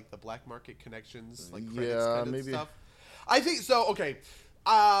about like the black market connections, like credits yeah, kind of maybe stuff. I think so. Okay.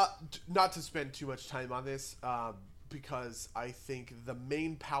 Not to spend too much time on this, because I think the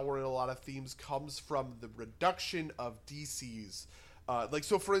main power in a lot of themes comes from the reduction of DCs. Like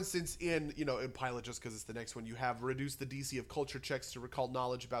so, for instance, in Pilot, just because it's the next one, you have reduced the DC of culture checks to recall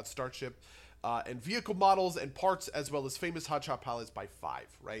knowledge about starship and vehicle models and parts, as well as famous hotshot pilots by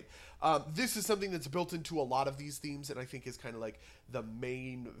 5. Right. This is something that's built into a lot of these themes, and I think is kind of like the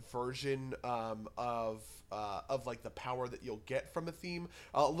main version of like the power that you'll get from a theme.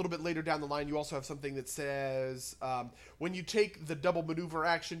 A little bit later down the line, you also have something that says when you take the double maneuver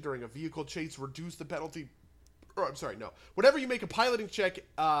action during a vehicle chase, reduce the penalty. Or I'm sorry, no. Whenever you make a piloting check,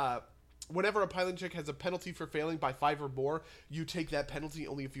 whenever a piloting check has a penalty for failing by 5 or more, you take that penalty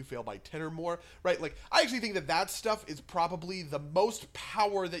only if you fail by 10 or more, right? Like, I actually think that stuff is probably the most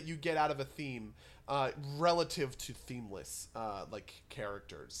power that you get out of a theme relative to themeless, like,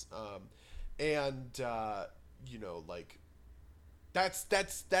 characters. Like, that's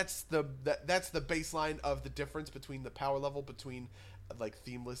the baseline of the difference between the power level between, like,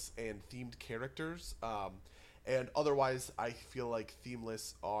 themeless and themed characters. And otherwise, I feel like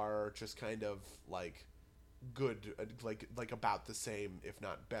themeless are just kind of like good, like about the same, if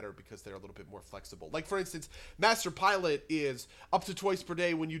not better, because they're a little bit more flexible. Like for instance, Master Pilot is up to twice per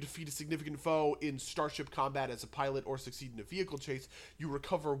day when you defeat a significant foe in starship combat as a pilot or succeed in a vehicle chase, you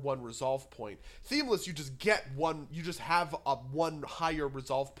recover 1 resolve point. Themeless, you just get one. You just have a 1 higher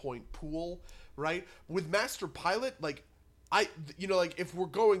resolve point pool, right? With Master Pilot, like. Like if we're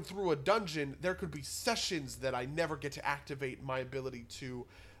going through a dungeon, there could be sessions that I never get to activate my ability to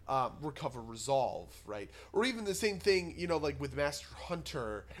recover resolve, right? Or even the same thing, like with Master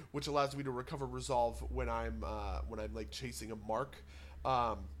Hunter, which allows me to recover resolve when I'm like chasing a mark.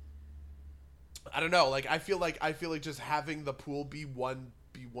 I don't know. Like I feel like just having the pool be one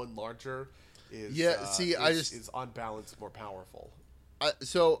larger is is on balance more powerful. I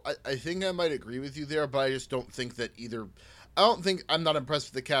think I might agree with you there, but I just don't think that either. I'm not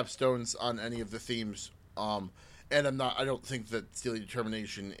impressed with the capstones on any of the themes. And I don't think that Steely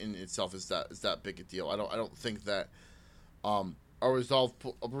Determination in itself is that big a deal. I don't think that an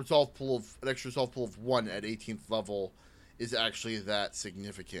extra resolve pool of 1 at 18th level is actually that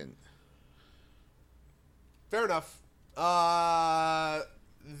significant. Fair enough. I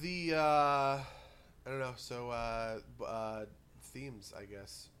don't know. So themes, I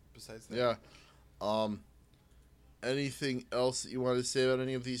guess. Besides that. Yeah. Anything else that you want to say about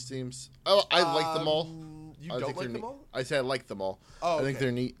any of these themes? Oh, I like them all. You don't like them all? I say I like them all. Oh, okay. I think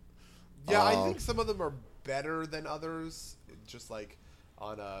they're neat. Yeah, I think some of them are better than others. Just like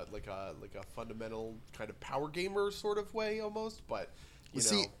on a fundamental kind of power gamer sort of way almost. But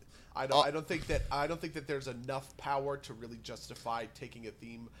I don't think that there's enough power to really justify taking a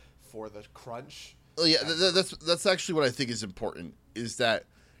theme for the crunch. Oh yeah, that's actually what I think is important. Is that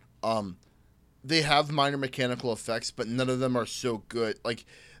they have minor mechanical effects, but none of them are so good. Like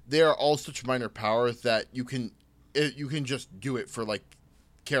they are all such minor power that you can just do it for like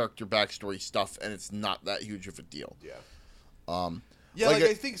character backstory stuff, and it's not that huge of a deal. Yeah. Um, Yeah, like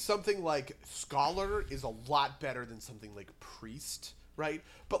I think something like Scholar is a lot better than something like Priest, right?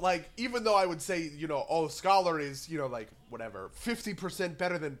 But, like, even though I would say, Scholar is, like, whatever, 50%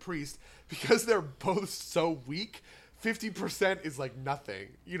 better than Priest, because they're both so weak, 50% is, like, nothing.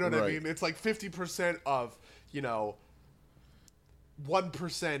 You know what I Right. mean? It's like 50% of,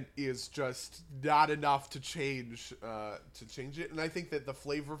 1% is just not enough to change it. And I think that the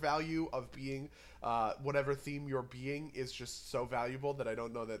flavor value of being whatever theme you're being is just so valuable that I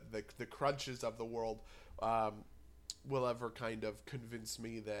don't know that the crunches of the world will ever kind of convince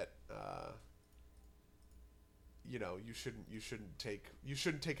me that you shouldn't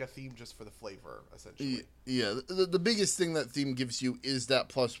take a theme just for the flavor, essentially. Yeah, the biggest thing that theme gives you is that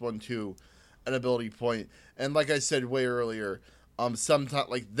 +1/+2 an ability point, and like I said way earlier, sometimes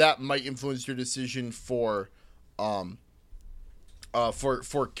like that might influence your decision for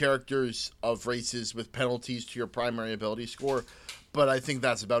characters of races with penalties to your primary ability score, but I think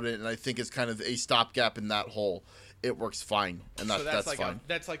that's about it, and I think it's kind of a stopgap in that hole. It works fine, and that's like fine.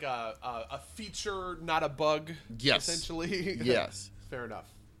 That's like a feature, not a bug. Yes. Essentially. Yes. Fair enough.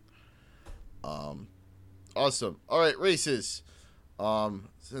 Awesome. All right, races.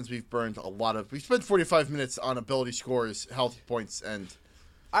 Since we've spent 45 minutes on ability scores, health points, and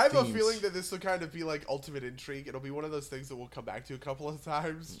I have themes. a feeling that this will kind of be like Ultimate Intrigue. It'll be one of those things that we'll come back to a couple of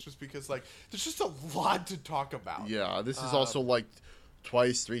times, just because like there's just a lot to talk about. Yeah, this is also like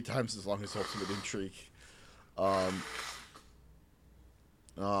twice, 3 times as long as Ultimate Intrigue.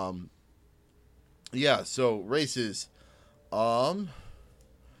 Yeah, so races. I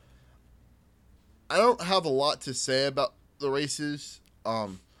don't have a lot to say about the races,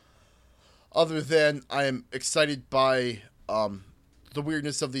 other than I am excited by the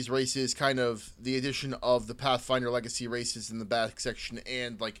weirdness of these races, kind of the addition of the Pathfinder Legacy races in the back section,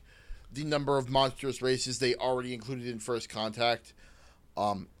 and like the number of monstrous races they already included in First Contact.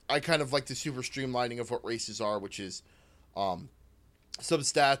 I kind of like the super streamlining of what races are, which is some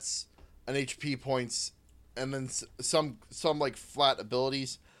stats, an HP points, and then some like flat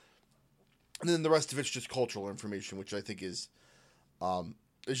abilities. And then the rest of it's just cultural information, which I think is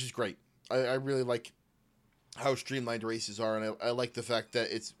it's just great. I really like how streamlined races are, and I like the fact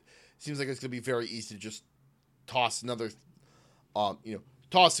that it seems like it's going to be very easy to just toss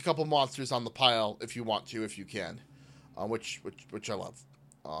toss a couple monsters on the pile if you want to, if you can, which I love.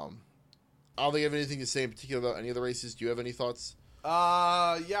 I don't think I have anything to say in particular about any of the races. Do you have any thoughts?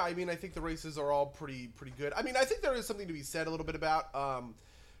 Yeah, I mean, I think the races are all pretty good. I mean, I think there is something to be said a little bit about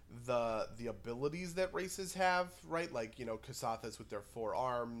the abilities that races have, right? Like, Kasathas with their 4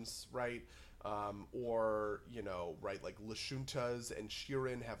 arms, right? Or, right, like Lashuntas and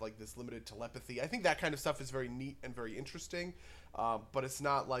Shirin have like this limited telepathy. I think that kind of stuff is very neat and very interesting. But it's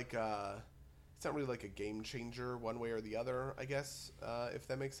not like it's not really like a game changer one way or the other, I guess, if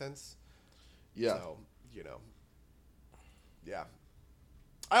that makes sense. Yeah. So, yeah.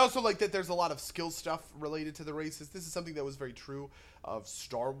 I also like that there's a lot of skill stuff related to the races. This is something that was very true of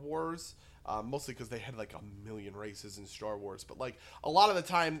Star Wars, mostly because they had like a million races in Star Wars. But like a lot of the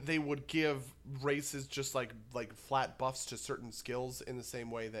time, they would give races just like flat buffs to certain skills in the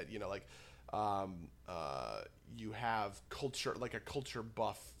same way that you have culture, like a culture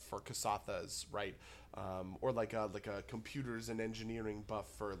buff for Kasathas, right? Or like a computers and engineering buff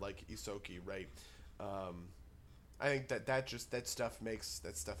for like Isoki, right? I think that stuff makes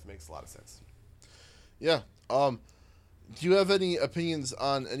a lot of sense. Yeah. Do you have any opinions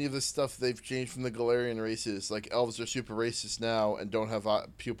on any of the stuff they've changed from the Galarian races? Like elves are super racist now and don't have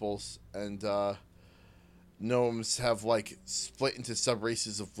pupils, and gnomes have like split into sub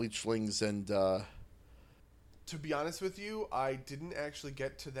races of leechlings and. To be honest with you, I didn't actually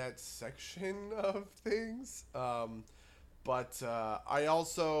get to that section of things, but I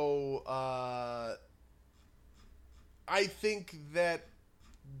also. I think that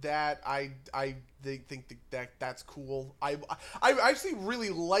I think that's cool. I actually really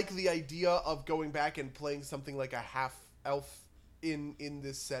like the idea of going back and playing something like a half elf in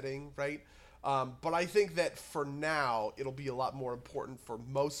this setting, right? But I think that for now it'll be a lot more important for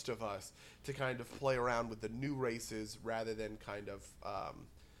most of us to kind of play around with the new races rather than kind of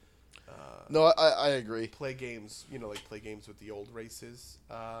no, I agree. Play games, play games with the old races,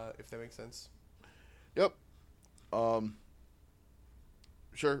 if that makes sense. Yep.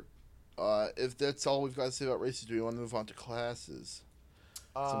 Sure. If that's all we've got to say about races, do we want to move on to classes?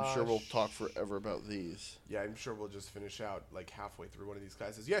 So I'm sure we'll talk forever about these. Yeah, I'm sure we'll just finish out like halfway through one of these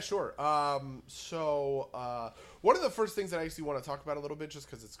classes. Yeah, sure. One of the first things that I actually want to talk about a little bit, just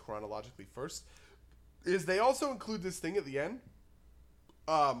because it's chronologically first, is they also include this thing at the end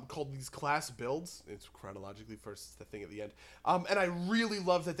called these class builds. It's chronologically first, it's the thing at the end. And I really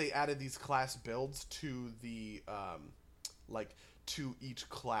love that they added these class builds to the to each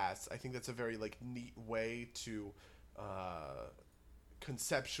class. I think that's a very like neat way to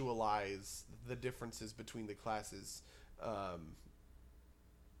conceptualize the differences between the classes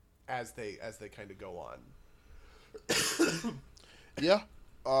as they kind of go on. Yeah.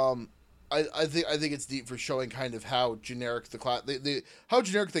 I think it's neat for showing kind of how generic the class how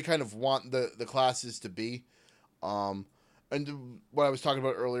generic they kind of want the classes to be. And what I was talking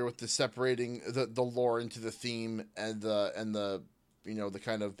about earlier with the separating the lore into the theme and the the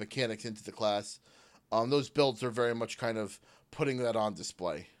kind of mechanics into the class. Those builds are very much kind of putting that on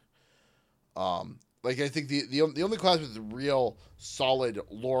display. Like I think the only class with real solid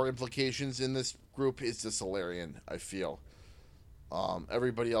lore implications in this group is the Solarian, I feel.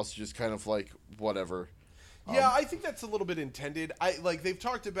 Everybody else is just kind of like whatever. Yeah, I think that's a little bit intended. They've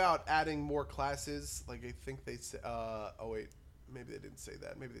talked about adding more classes. Like I think they said, maybe they didn't say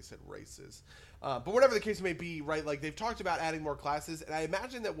that. Maybe they said races. But whatever the case may be, right? Like they've talked about adding more classes, and I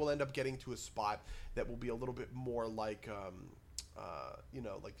imagine that we'll end up getting to a spot that will be a little bit more like,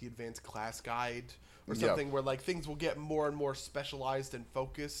 like the advanced class guide or something, where like things will get more and more specialized and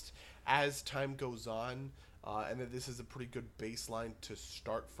focused as time goes on. And that this is a pretty good baseline to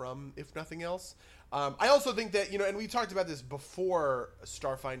start from, if nothing else. I also think that, and we talked about this before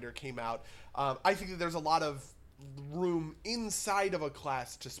Starfinder came out, I think that there's a lot of room inside of a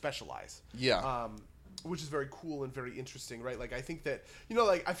class to specialize. Yeah. Which is very cool and very interesting, right? Like, I think that,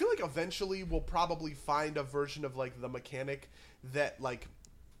 I feel like eventually we'll probably find a version of, like, the mechanic that, like,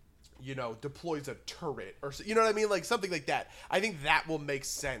 deploys a turret or you know what I mean, like something like that. I think that will make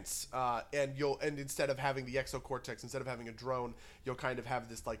sense. And instead of having the exocortex, instead of having a drone, you'll kind of have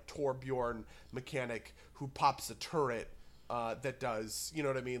this like Torbjorn mechanic who pops a turret that does, you know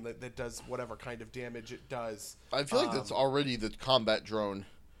what I mean, that does whatever kind of damage it does. I feel like that's already the combat drone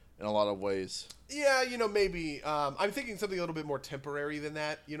in a lot of ways. Yeah, maybe. I'm thinking something a little bit more temporary than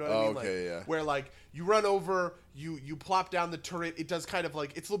that. You know what I mean? Okay, like, yeah. Where, like, you run over, you plop down the turret. It does kind of,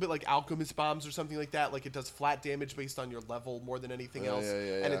 like, it's a little bit like Alchemist bombs or something like that. Like, it does flat damage based on your level more than anything else.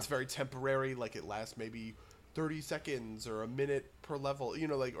 And it's very temporary. Like, it lasts maybe 30 seconds or a minute per level,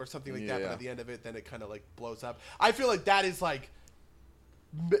 or something like that. But at the end of it, then it kind of, like, blows up. I feel like that is, like,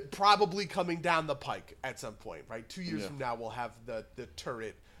 probably coming down the pike at some point, right? 2 years from now, we'll have the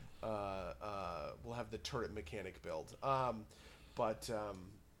turret. We'll have the turret mechanic build. And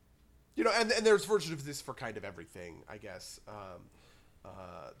there's versions of this for kind of everything, I guess.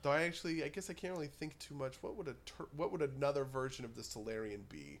 Though I guess I can't really think too much. What would another version of the Solarian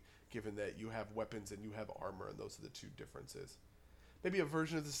be, given that you have weapons and you have armor, and those are the two differences? Maybe a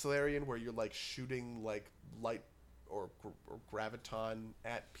version of the Solarian where you're like shooting like light or graviton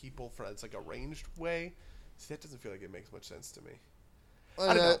at people it's like a ranged way. See, that doesn't feel like it makes much sense to me.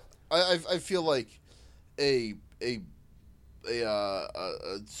 I don't know. I feel like a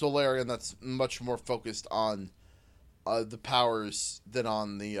Solarian that's much more focused on the powers than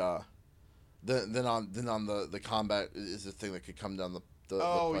on the the combat is the thing that could come down the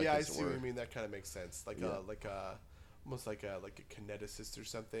pike, I see what you mean. That kind of makes sense. Almost like a kineticist or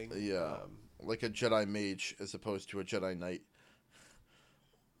something. Yeah, like a Jedi mage as opposed to a Jedi Knight.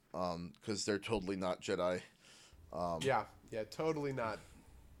 Because they're totally not Jedi. Yeah, totally not.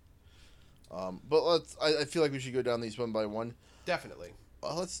 But I feel like we should go down these one by one. Definitely.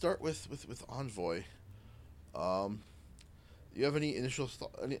 Let's start with Envoy. You have any initial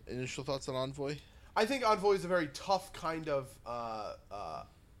thoughts on Envoy? I think Envoy is a very tough kind of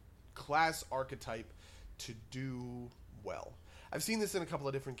class archetype to do well. I've seen this in a couple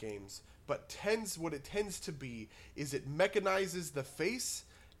of different games, but what it tends to be is it mechanizes the face,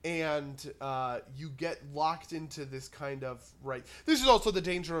 and you get locked into this kind of, right. This is also the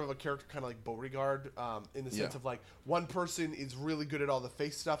danger of a character kind of like Beauregard, in the sense of like one person is really good at all the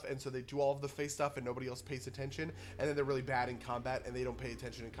face stuff, and so they do all of the face stuff and nobody else pays attention, and then they're really bad in combat and they don't pay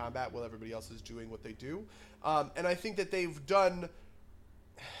attention in combat while everybody else is doing what they do. And I think that they've done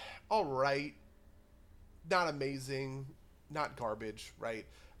all right, not amazing, not garbage, right?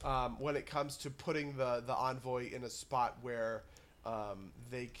 When it comes to putting the Envoy in a spot where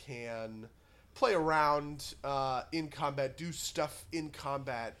they can play around in combat, do stuff in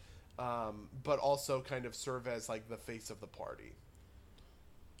combat, but also kind of serve as like the face of the party.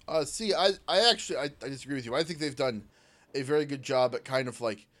 I disagree with you. I think they've done a very good job at kind of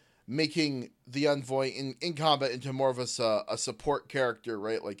like making the envoy in combat into more of a support character,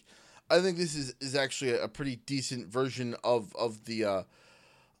 right? Like, I think this is actually a pretty decent version of the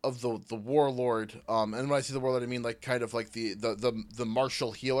warlord. And when I say the warlord, I mean like kind of like the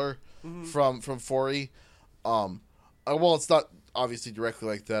martial healer from 4E. Well, it's not obviously directly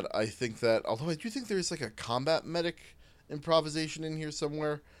like that. I think that, although I do think there's like a combat medic improvisation in here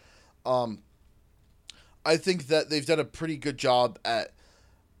somewhere. I think that they've done a pretty good job at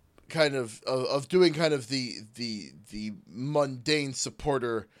kind of doing kind of the mundane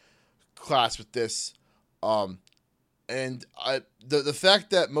supporter class with this. And the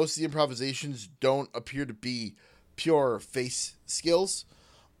fact that most of the improvisations don't appear to be pure face skills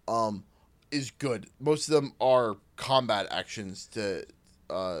is good. Most of them are combat actions to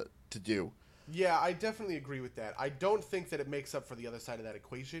do. Yeah, I definitely agree with that. I don't think that it makes up for the other side of that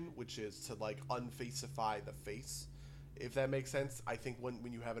equation, which is to like unfaceify the face, if that makes sense. I think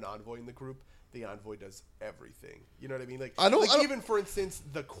when you have an envoy in the group, the envoy does everything. You know what I mean? Like, even for instance,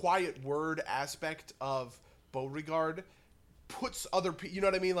 the quiet word aspect of Beauregard puts other people. You know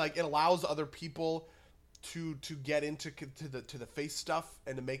what I mean? Like, it allows other people to get into the face stuff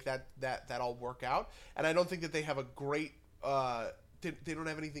and to make that all work out. And I don't think that they have a great. They don't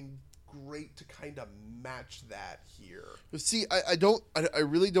have anything great to kind of match that here. See, I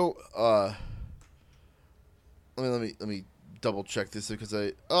really don't. Let me double check this because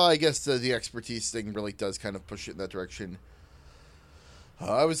I guess the expertise thing really does kind of push it in that direction.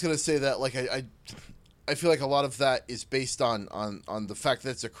 I was gonna say that like I feel like a lot of that is based on the fact that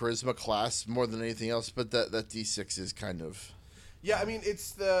it's a charisma class more than anything else, but that D6 is kind of. Yeah, I mean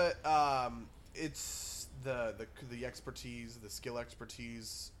it's the expertise, the skill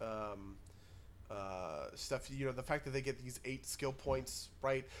expertise, stuff. You know, the fact that they get these 8 skill points,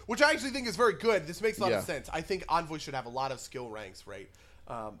 right? Which I actually think is very good. This makes a lot of sense. I think Envoy should have a lot of skill ranks, right?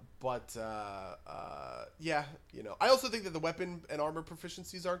 Yeah, you know. I also think that the weapon and armor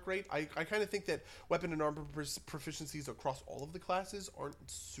proficiencies aren't great. I kind of think that weapon and armor proficiencies across all of the classes aren't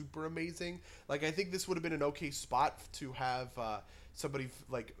super amazing. Like, I think this would have been an okay spot to have somebody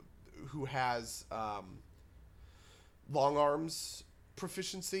like who has long arms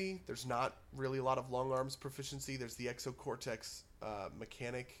proficiency. There's not really a lot of long arms proficiency. There's the exocortex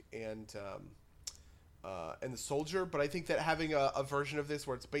mechanic and the soldier, but I think that having a version of this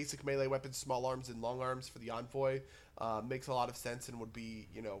where it's basic melee weapons, small arms, and long arms for the envoy makes a lot of sense and would be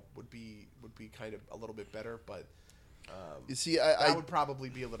kind of a little bit better. But you see, that would probably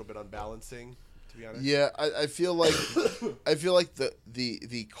be a little bit unbalancing, to be honest. Yeah, I feel like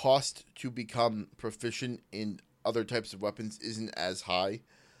the cost to become proficient in other types of weapons isn't as high,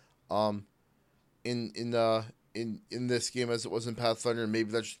 in this game as it was in Pathfinder, and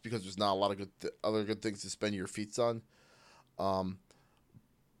maybe that's just because there's not a lot of other good things to spend your feats on.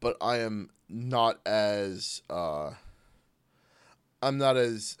 But I am not as upset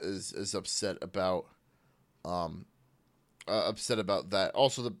about that.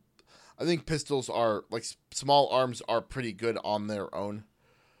 Also, I think pistols are like small arms are pretty good on their own.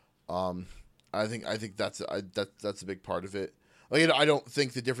 I think that's a big part of it. Like, I don't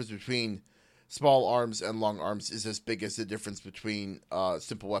think the difference between small arms and long arms is as big as the difference between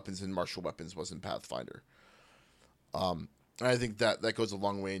simple weapons and martial weapons was in Pathfinder. And I think that goes a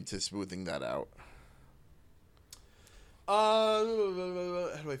long way into smoothing that out. How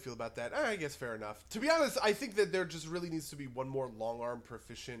do I feel about that? I guess fair enough. To be honest, I think that there just really needs to be one more long arm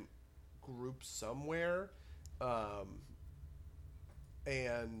proficient group somewhere.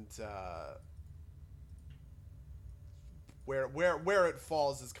 Where it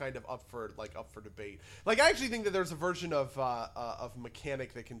falls is kind of up for debate. Like, I actually think that there's a version of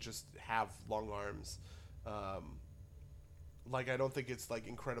mechanic that can just have long arms. Like, I don't think it's like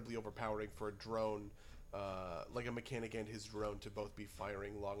incredibly overpowering for a drone, like a mechanic and his drone to both be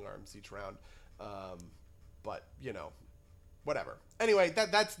firing long arms each round. But you know, whatever. Anyway,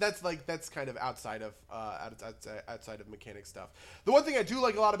 that's kind of outside of mechanic stuff. The one thing I do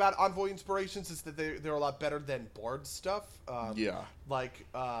like a lot about Envoy Inspirations is that they're a lot better than Bard stuff. Like,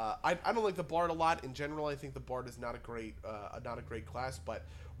 I don't like the Bard a lot in general. I think the Bard is not a great class. But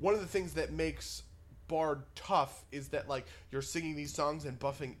one of the things that makes Bard tough is that, like, you're singing these songs and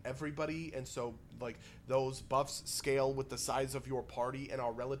buffing everybody, and so like those buffs scale with the size of your party and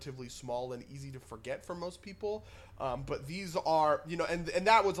are relatively small and easy to forget for most people. But these are, you know, and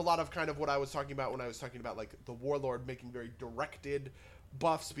that was a lot of kind of what I was talking about when I was talking about like the Warlord making very directed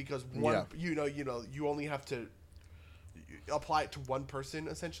buffs, because you only have to apply it to one person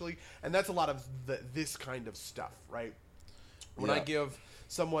essentially, and that's a lot of this kind of stuff, right? When I give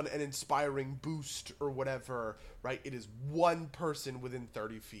someone an inspiring boost or whatever, right? It is one person within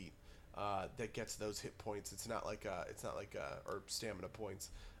 30 feet that gets those hit points. It's not like or stamina points.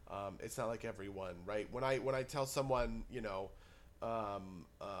 It's not like everyone, right? When I tell someone,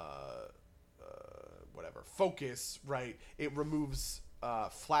 whatever, focus, right? It removes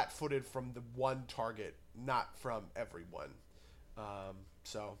flat-footed from the one target, not from everyone.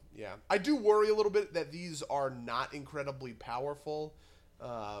 So yeah, I do worry a little bit that these are not incredibly powerful,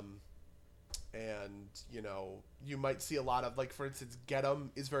 and you might see a lot of, like, for instance, Get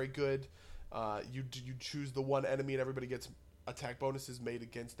 'em is very good. You choose the one enemy and everybody gets attack bonuses made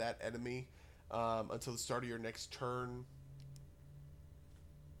against that enemy until the start of your next turn.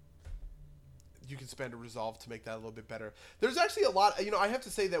 You can spend a resolve to make that a little bit better. There's actually a lot, I have to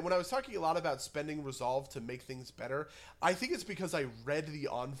say that when I was talking a lot about spending resolve to make things better, I think it's because I read the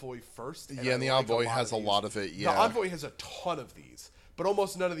Envoy first. And the Envoy has a lot of it, yeah. The Envoy has a ton of these, but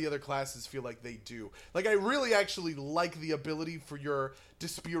almost none of the other classes feel like they do. Like, I really actually like the ability for your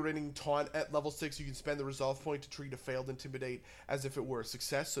Dispiriting Taunt at level 6. You can spend the resolve point to treat a failed Intimidate as if it were a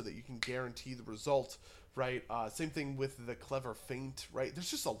success so that you can guarantee the result, right? Same thing with the Clever Feint, right?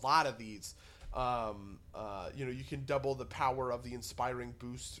 There's just a lot of these. You can double the power of the inspiring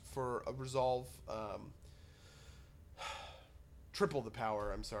boost for a resolve. Triple the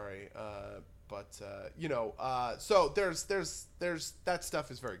power, I'm sorry. So there's that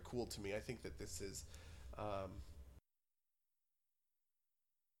stuff is very cool to me. I think that this is,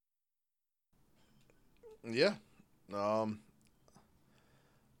 yeah. I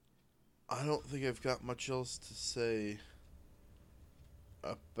don't think I've got much else to say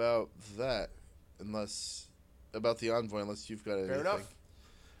about that, about the Envoy, unless you've got anything. Fair enough.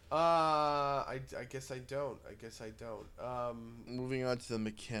 I guess I don't. Moving on to the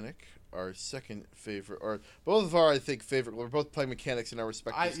mechanic, our second favorite, or both of our, I think, favorite. We're both playing mechanics in our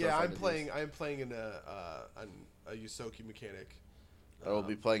respective. I'm playing in a Yusoki mechanic. I will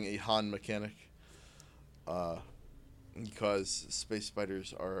be playing a Han mechanic. Because space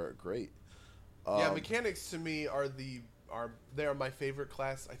spiders are great. Mechanics to me they are my favorite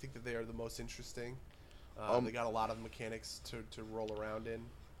class. I think that they are the most interesting. They got a lot of mechanics to roll around in.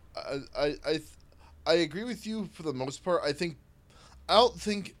 I agree with you for the most part. I think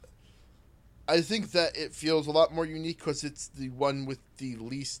that it feels a lot more unique because it's the one with the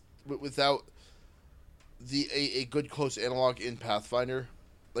least without a good close analog in Pathfinder.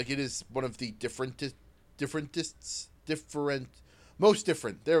 Like, it is one of the most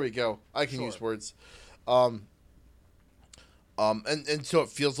different. There we go. I can use words. And so it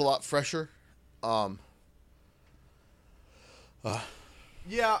feels a lot fresher. I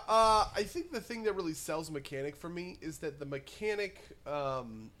think the thing that really sells mechanic for me is that the mechanic,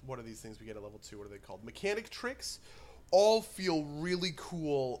 what are these things we get at level 2? What are they called? Mechanic tricks all feel really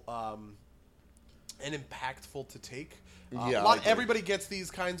cool and impactful to take. Everybody gets these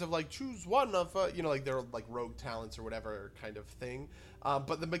kinds of, like, choose one of, like, they're like rogue talents or whatever kind of thing.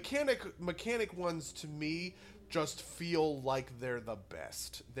 But the mechanic ones, to me, just feel like they're the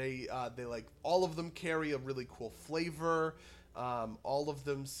best. They like, all of them carry a really cool flavor. All of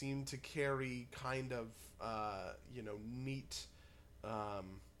them seem to carry kind of, neat, I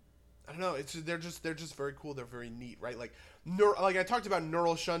don't know. They're just very cool. They're very neat, right? Like I talked about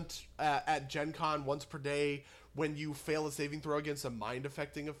Neural Shunt at Gen Con once per day. When you fail a saving throw against a mind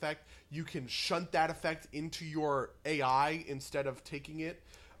affecting effect, you can shunt that effect into your AI instead of taking it,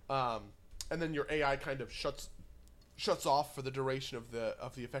 and then your AI kind of shuts off for the duration of the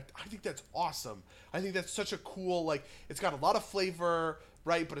effect. I think that's awesome. I think that's such a cool, like, it's got a lot of flavor,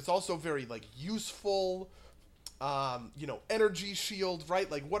 right? But it's also very, like, useful. Energy shield, right?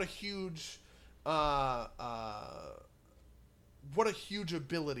 Like, what a huge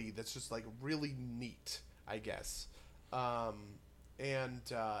ability that's just, like, really neat, I guess. And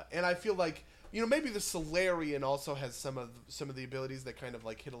I feel like, maybe the Solarian also has some of the abilities that kind of,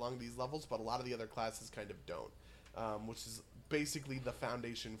 like, hit along these levels, but a lot of the other classes kind of don't, which is basically the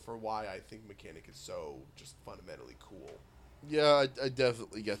foundation for why I think mechanic is so just fundamentally cool. Yeah, I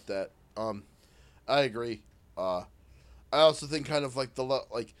definitely get that. I agree. I also think kind of like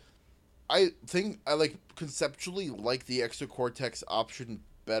I think I like conceptually like the Extra Cortex option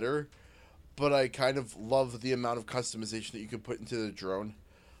better, but I kind of love the amount of customization that you can put into the drone.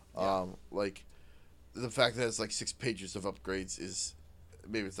 Yeah. Like the fact that it's like 6 pages of upgrades is,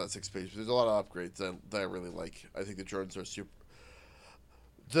 maybe it's not 6 pages, but there's a lot of upgrades that I really like. I think the drones are super.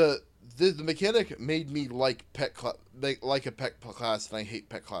 The mechanic made me like a pet class, and I hate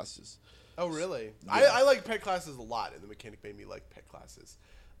pet classes. Oh, really? Yeah. I like pet classes a lot, and the mechanic made me like pet classes.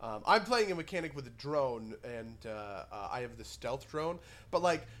 I'm playing a mechanic with a drone, and I have the stealth drone. But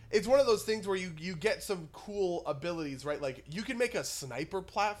like, it's one of those things where you get some cool abilities, right? Like, you can make a sniper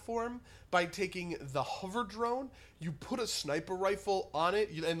platform by taking the hover drone. You put a sniper rifle on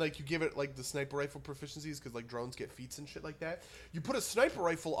it, and like you give it like the sniper rifle proficiencies because like drones get feats and shit like that. You put a sniper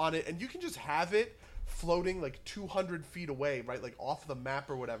rifle on it, and you can just have it floating like 200 feet away, right, like off the map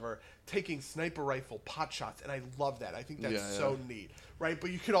or whatever, taking sniper rifle pot shots, and I love that. I think that's so neat, right?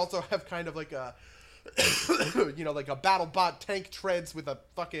 But you could also have kind of like a like a BattleBot tank treads with a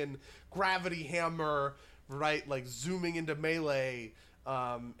fucking gravity hammer, right, like zooming into melee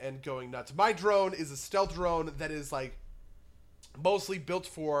and going nuts. My drone is a stealth drone that is like mostly built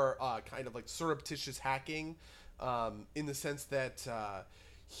for kind of like surreptitious hacking, in the sense that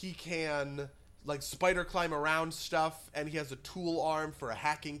he can like spider climb around stuff, and he has a tool arm for a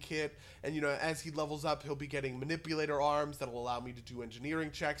hacking kit, and as he levels up he'll be getting manipulator arms that'll allow me to do engineering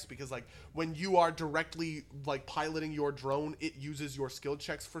checks, because like when you are directly like piloting your drone, it uses your skill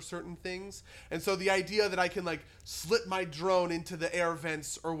checks for certain things. And so the idea that I can like slip my drone into the air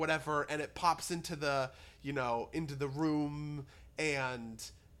vents or whatever, and it pops into the into the room,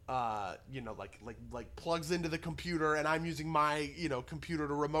 and like plugs into the computer, and I'm using my computer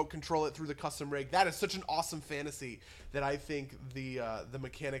to remote control it through the custom rig. That is such an awesome fantasy that I think the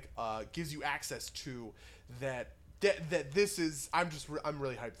mechanic gives you access to. That this is I'm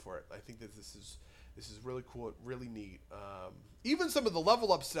really hyped for it. I think that this is really cool, really neat. Even some of the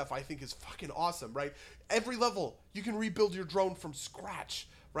level up stuff I think is fucking awesome, right? Every level you can rebuild your drone from scratch,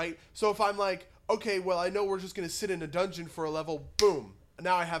 right? So if I'm like, okay, well, I know we're just gonna sit in a dungeon for a level, boom.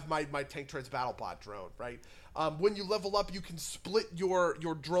 Now I have my Tank Treads BattleBot drone, right? When you level up, you can split your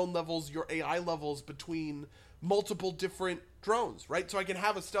drone levels, your AI levels between multiple different drones, right? So I can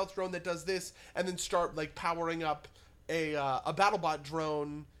have a stealth drone that does this, and then start like powering up a BattleBot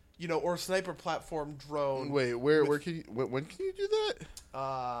drone, or a sniper platform drone. Wait, where can you? When can you do that?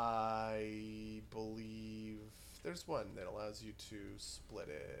 I believe there's one that allows you to split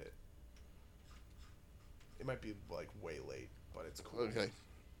it. It might be like way late, but it's cool. Okay.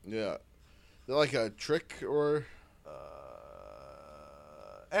 Yeah. They're like a trick or...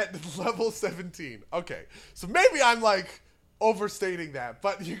 At level 17. Okay. So maybe I'm like overstating that,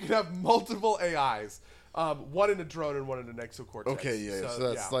 but you can have multiple AIs. One in a drone and one in an exocortex. Okay, yeah.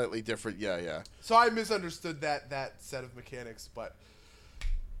 So that's slightly different. Yeah. So I misunderstood that set of mechanics, but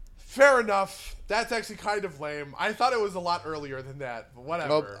fair enough. That's actually kind of lame. I thought it was a lot earlier than that, but whatever.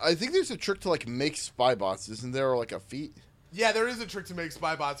 Well, I think there's a trick to like make spy bots, isn't there? Or like a feat? Yeah, there is a trick to make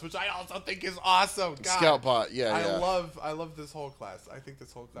spy bots, which I also think is awesome. God. Scout bot, yeah. I love this whole class. I think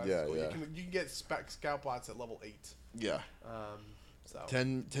this whole class is cool. You can get scout bots at level 8. Yeah. So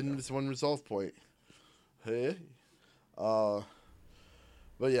 10 is one resolve point. Hey. But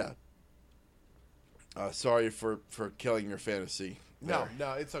yeah. Sorry for killing your fantasy. No,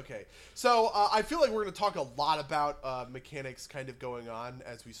 it's okay. So I feel like we're going to talk a lot about mechanics kind of going on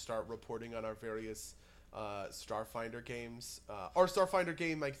as we start reporting on our various Starfinder games. Our Starfinder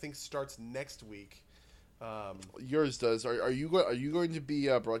game, I think, starts next week. Yours does. Are you going to be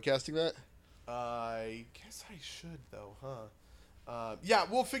broadcasting that? I guess I should though, huh? Yeah,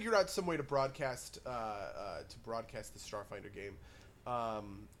 we'll figure out some way to broadcast the Starfinder game,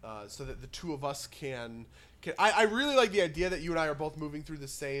 so that the two of us can. I really like the idea that you and I are both moving through the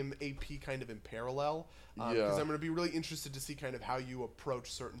same AP kind of in parallel. Because I'm going to be really interested to see kind of how you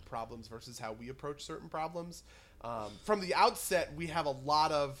approach certain problems versus how we approach certain problems. From the outset, we have a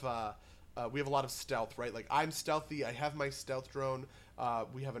lot of stealth, right? Like I'm stealthy. I have my stealth drone.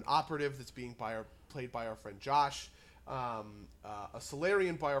 We have an operative that's being played by our friend Josh, a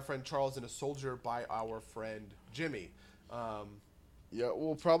Solarian by our friend Charles, and a soldier by our friend Jimmy. Yeah,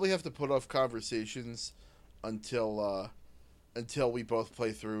 we'll probably have to put off conversations until we both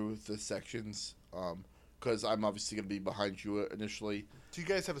play through the sections. Because I'm obviously going to be behind you initially. Do you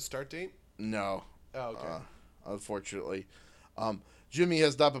guys have a start date? No. Oh, okay. Unfortunately. Jimmy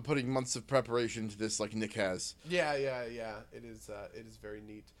has not been putting months of preparation into this like Nick has. Yeah. It is very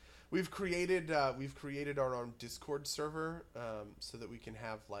neat. We've created our own Discord server, so that we can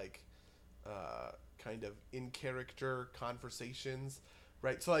have like kind of in-character conversations,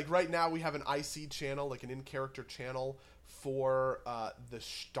 right? So like right now we have an IC channel, like an in-character channel for the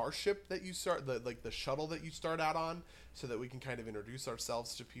starship that you start, the shuttle that you start out on, so that we can kind of introduce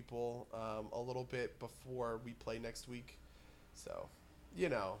ourselves to people a little bit before we play next week. So,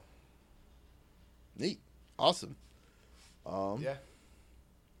 Neat. Awesome. Yeah.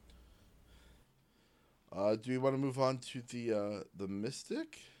 Do we want to move on to the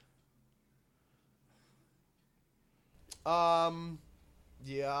Mystic?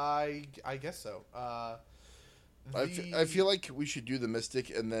 Yeah, I guess so. I feel like we should do the Mystic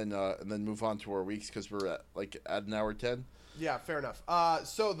and then move on to our weeks because we're at an hour 10. Yeah, fair enough.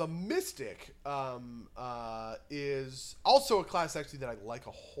 So the Mystic is also a class actually that I like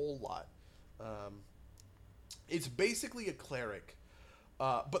a whole lot. It's basically a cleric,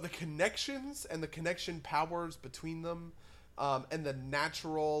 but the connections and the connection powers between them, and the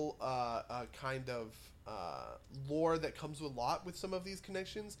natural kind of lore that comes with a lot with some of these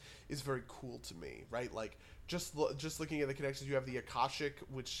connections is very cool to me, right? Like just looking at the connections, you have the Akashic,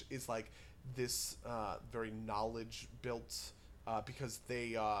 which is like this very knowledge built because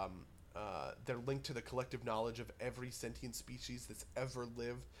they're linked to the collective knowledge of every sentient species that's ever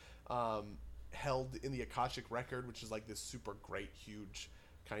lived, held in the Akashic record, which is like this super great, huge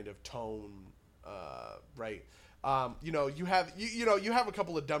kind of tome, right? You have you have a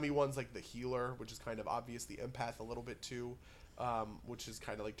couple of dummy ones like the Healer, which is kind of obvious, the Empath a little bit too, which is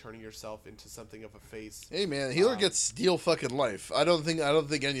kind of like turning yourself into something of a face. Hey man, Healer gets steal fucking life. I don't think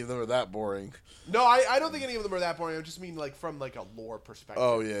any of them are that boring. No, I don't think any of them are that boring. I just mean like from like a lore perspective.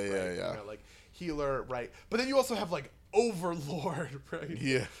 Oh yeah, right? yeah. Like Healer, right? But then you also have like Overlord, right?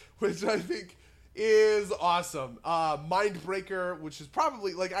 Yeah. Which I think is awesome. Mindbreaker, which is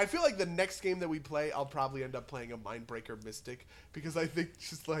probably like I feel like the next game that we play, I'll probably end up playing a Mindbreaker Mystic because I think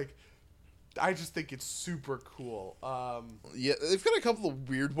I just think it's super cool. Yeah, they've got a couple of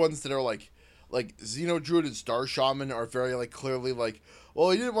weird ones that are like Xenodruid and Star Shaman are very like clearly like,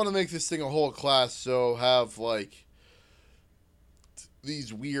 well, you didn't want to make this thing a whole class, so have like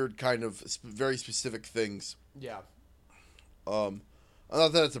these weird kind of very specific things. Yeah.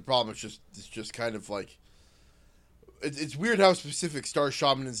 Not that it's a problem. It's just kind of like it's weird how specific Star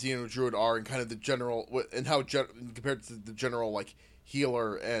Shaman and Xenodruid are, and kind of the general and how compared to the general like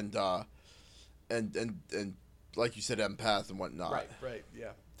Healer and like you said, Empath and whatnot. Right,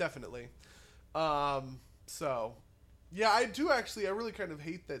 yeah, definitely. So, yeah, I really kind of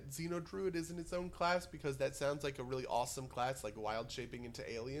hate that Xenodruid is in its own class because that sounds like a really awesome class, like wild shaping into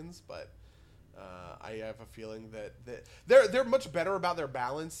aliens, but I have a feeling that they're much better about their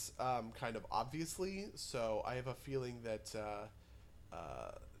balance, kind of obviously, so I have a feeling that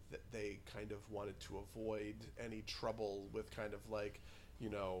that they kind of wanted to avoid any trouble with kind of like,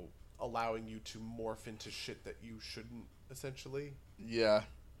 allowing you to morph into shit that you shouldn't, essentially. Yeah.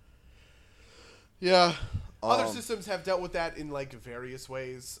 Yeah. Other systems have dealt with that in like various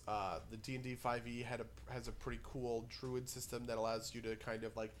ways. The D&D 5e has a pretty cool druid system that allows you to kind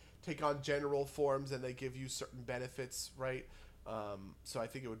of like take on general forms, and they give you certain benefits, right? So I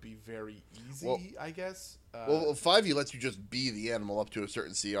think it would be very easy, I guess. 5e lets you just be the animal up to a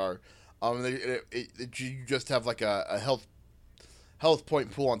certain CR. You just have like a health point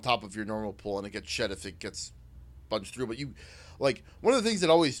pool on top of your normal pool, and it gets shed if it gets punched through. But like, one of the things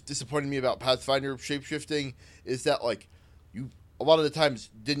that always disappointed me about Pathfinder shapeshifting is that like you a lot of the times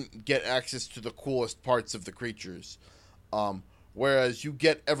didn't get access to the coolest parts of the creatures. Whereas you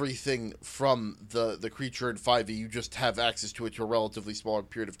get everything from the creature in 5e, you just have access to it to a relatively smaller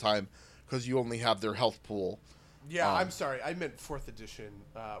period of time because you only have their health pool. Yeah, I'm sorry, I meant 4th edition,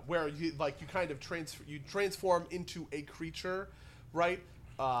 where you kind of transform into a creature, right?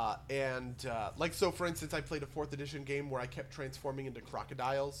 So for instance, I played a 4th edition game where I kept transforming into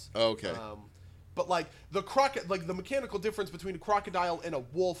crocodiles. Okay. But like the mechanical difference between a crocodile and a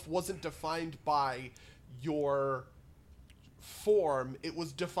wolf wasn't defined by your form, it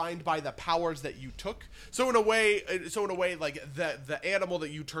was defined by the powers that you took. So in a way, like the animal that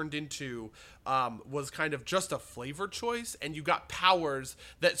you turned into was kind of just a flavor choice, and you got powers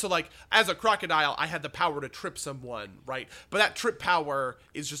that, so like as a crocodile, I had the power to trip someone, right? But that trip power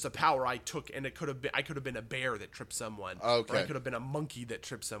is just a power I took, and I could have been a bear that tripped someone. Okay. Or I could have been a monkey that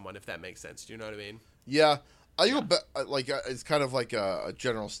tripped someone, if that makes sense. Do you know what I mean? Yeah. It's kind of like a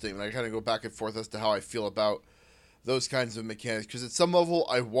general statement. I kind of go back and forth as to how I feel about those kinds of mechanics, because at some level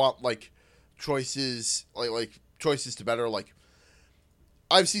I want like choices, like choices to better. Like,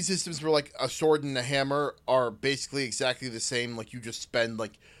 I've seen systems where like a sword and a hammer are basically exactly the same. Like, you just spend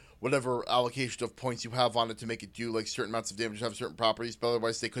like whatever allocation of points you have on it to make it do like certain amounts of damage, have certain properties, but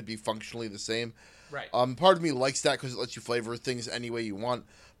otherwise they could be functionally the same. Right. Part of me likes that because it lets you flavor things any way you want.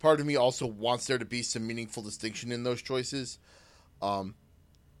 Part of me also wants there to be some meaningful distinction in those choices. I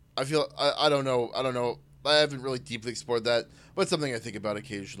don't know. I haven't really deeply explored that, but it's something I think about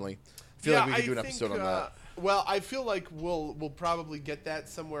occasionally. I feel like we could do an episode on that. Well, I feel like we'll probably get that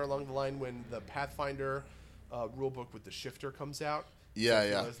somewhere along the line when the Pathfinder rulebook with the shifter comes out. Yeah, so I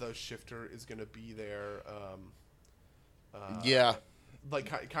yeah. feel as though shifter is going to be there. Yeah.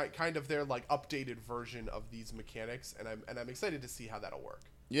 kind of their like updated version of these mechanics, and I'm excited to see how that'll work.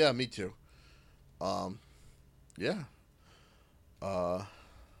 Yeah, me too. Yeah.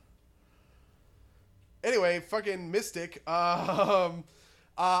 Anyway, fucking Mystic. I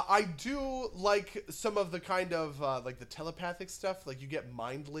do like some of the kind of like the telepathic stuff. Like you get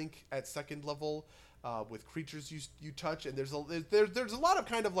mind link at second level with creatures you touch, and there's a lot of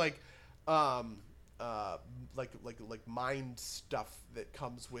kind of like mind stuff that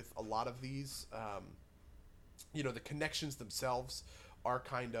comes with a lot of these. The connections themselves are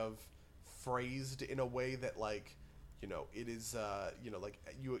kind of phrased in a way that like it is like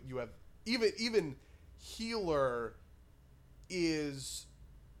you have even healer is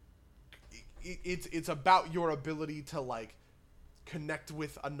it's about your ability to like connect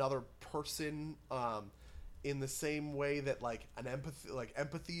with another person in the same way that like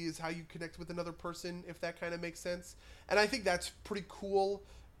empathy is how you connect with another person, if that kind of makes sense. And I think that's pretty cool,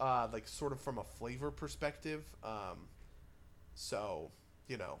 like sort of from a flavor perspective. So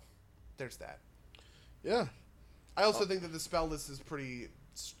there's that. Yeah. I also think that the spell list is pretty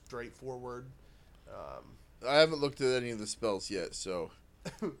straightforward. I haven't looked at any of the spells yet, so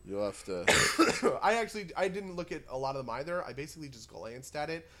you'll have to. I didn't look at a lot of them either. I basically just glanced at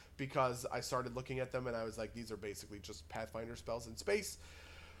it because I started looking at them and I was like, these are basically just Pathfinder spells in space,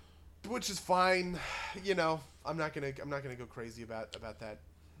 which is fine. I'm not gonna go crazy about that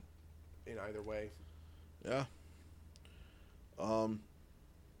in either way. Yeah.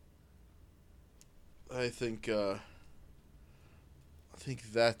 I think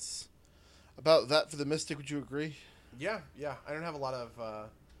that's about that for the Mystic. Would you agree? Yeah. I don't have a lot of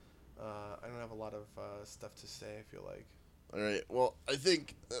stuff to say, I feel like. All right. Well, I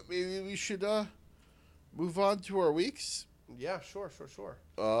think that maybe we should move on to our weeks. Yeah, sure. So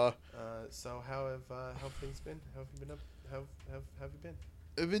how have things been? How have you been up? How have you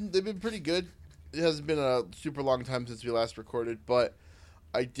been? They've been pretty good. It hasn't been a super long time since we last recorded, but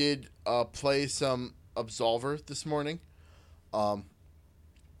I did play some Absolver this morning.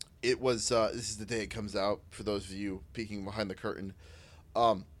 It was this is the day it comes out for those of you peeking behind the curtain.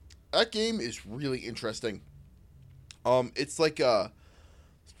 That game is really interesting. It's like a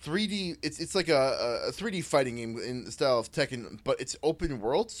 3D. It's like a 3D fighting game in the style of Tekken, but it's open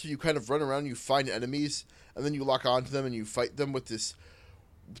world. So you kind of run around, you find enemies, and then you lock onto them and you fight them with this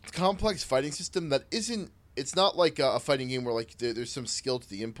complex fighting system that isn't. It's not like a fighting game where like there's some skill to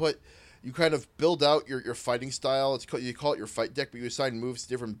the input. You kind of build out your fighting style. You call it your fight deck, but you assign moves to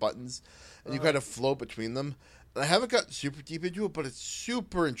different buttons, and you kind of float between them. And I haven't gotten super deep into it, but it's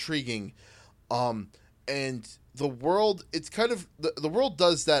super intriguing. And the world, it's kind of the world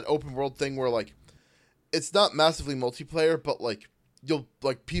does that open world thing where like it's not massively multiplayer, but like you'll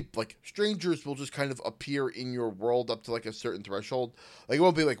like strangers will just kind of appear in your world up to like a certain threshold. Like it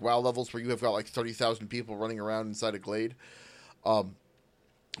won't be like WoW levels where you have got like 30,000 people running around inside a glade.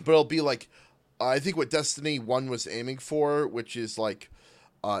 But it'll be like, I think what Destiny 1 was aiming for, which is like,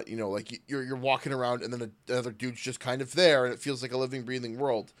 like you're walking around and then another dude's just kind of there, and it feels like a living, breathing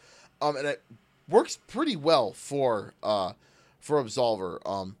world. And it works pretty well for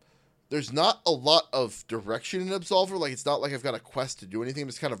Absolver. There's not a lot of direction in Absolver. Like it's not like I've got a quest to do anything. I'm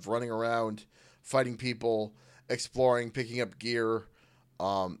just kind of running around, fighting people, exploring, picking up gear.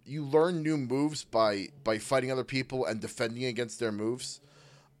 You learn new moves by fighting other people and defending against their moves.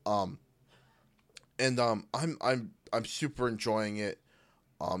 I'm super enjoying it.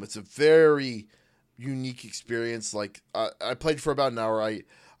 It's a very unique experience. Like I played for about an hour. I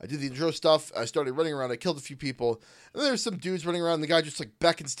did the intro stuff. I started running around. I killed a few people, and there's some dudes running around. And the guy just like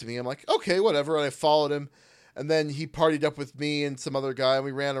beckons to me. I'm like, okay, whatever. And I followed him, and then he partied up with me and some other guy, and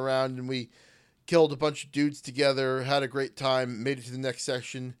we ran around and we killed a bunch of dudes together. Had a great time. Made it to the next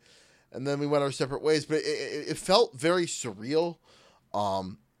section, and then we went our separate ways. But it felt very surreal.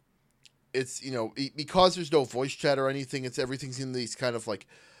 It's because there's no voice chat or anything. Everything's in these kind of like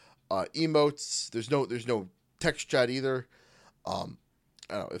emotes. There's no text chat either. I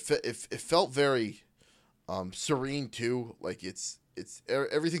don't know. It felt very serene too. Like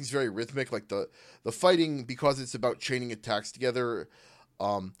everything's very rhythmic. Like the fighting, because it's about chaining attacks together.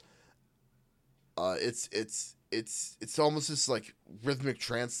 It's almost this like rhythmic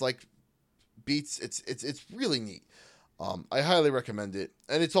trance like beats. It's really neat. I highly recommend it,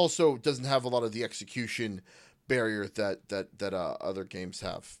 and it's also doesn't have a lot of the execution barrier that other games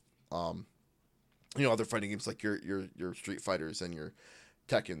have. Other fighting games like your Street Fighters and your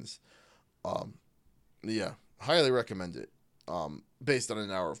Tekkens. Yeah, highly recommend it. Based on an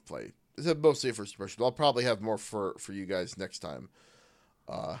hour of play, it's mostly a first impression. I'll probably have more for you guys next time.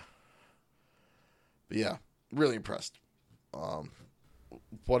 But yeah, really impressed.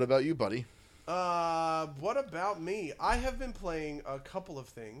 What about you, buddy? What about me? I have been playing a couple of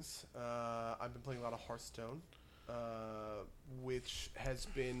things. I've been playing a lot of Hearthstone, which has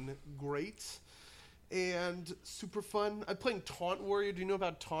been great and super fun. I'm playing Taunt Warrior. Do you know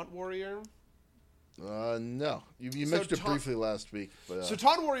about Taunt Warrior? No. You So mentioned it briefly last week, but So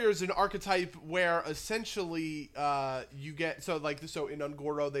Taunt Warrior is an archetype where essentially you get so in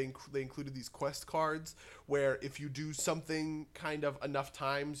Ungoro they included these quest cards where if you do something kind of enough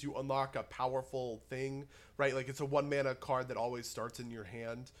times you unlock a powerful thing, right? Like it's a 1 mana card that always starts in your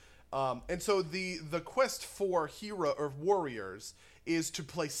hand. And so the quest for hero or warriors is to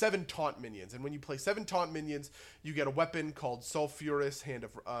play 7 taunt minions, and when you play 7 taunt minions, you get a weapon called Sulfuris, Hand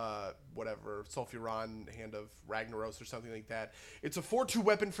of Sulfuron, Hand of Ragnaros, or something like that. It's a 4/2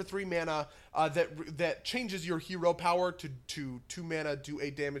 weapon for 3 mana that changes your hero power to 2 mana, do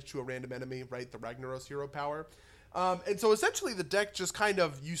 8 damage to a random enemy, right? The Ragnaros hero power. And so essentially the deck just kind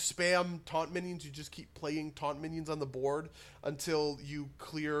of, you spam taunt minions, you just keep playing taunt minions on the board until you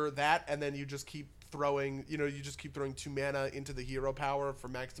clear that, and then you just keep throwing 2 mana into the hero power for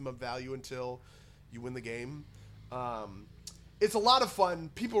maximum value until you win the game. It's a lot of fun.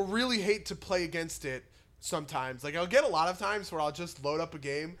 People really hate to play against it sometimes. Like I'll get a lot of times where I'll just load up a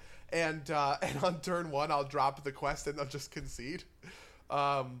game and on turn 1 I'll drop the quest and they'll just concede.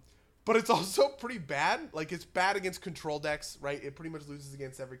 But it's also pretty bad. Like, it's bad against control decks, right? It pretty much loses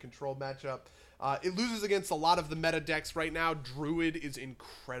against every control matchup. It loses against a lot of the meta decks right now. Druid is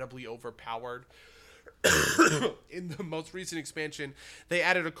incredibly overpowered. In the most recent expansion, they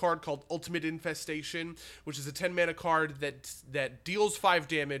added a card called Ultimate Infestation, which is a 10-mana card that deals 5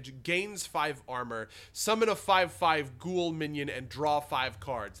 damage, gains 5 armor, summon a 5/5 ghoul minion, and draw 5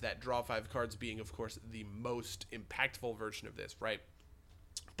 cards. That draw 5 cards being, of course, the most impactful version of this, right?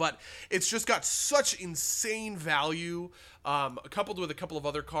 But it's just got such insane value. Coupled with a couple of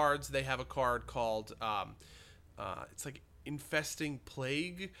other cards, they have a card called it's like Infesting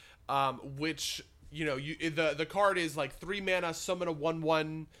Plague, which the card is like 3 mana, summon a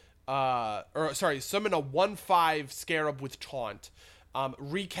 1/1, summon a 1/5 Scarab with Taunt.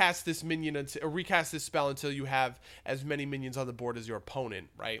 Recast this spell until you have as many minions on the board as your opponent,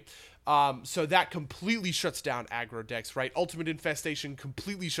 right? So that completely shuts down aggro decks, right? Ultimate Infestation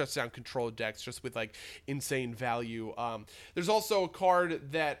completely shuts down control decks just with like insane value. There's also a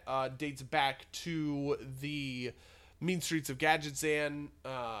card that dates back to the Mean Streets of Gadgetzan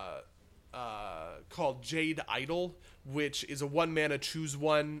called Jade Idol, which is a 1 mana choose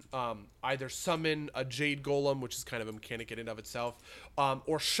one. Either summon a Jade Golem, which is kind of a mechanic in and of itself,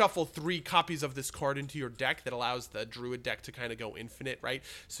 or shuffle 3 copies of this card into your deck that allows the Druid deck to kind of go infinite, right?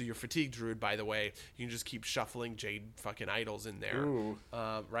 So your Fatigue Druid, by the way, you can just keep shuffling Jade fucking Idols in there.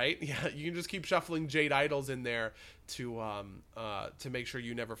 Right? Yeah, you can just keep shuffling Jade Idols in there to make sure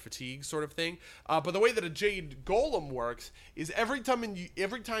you never fatigue, sort of thing. But the way that a Jade Golem works is every time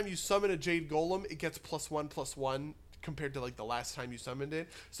you summon a Jade Golem, it gets +1/+1 compared to like the last time you summoned it.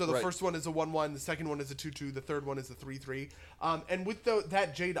 So the first one is a 1/1, the second one is a 2/2, the third one is a 3/3. And with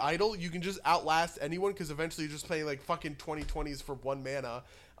that Jade Idol, you can just outlast anyone because eventually you're just playing like fucking 20/20s for 1 mana.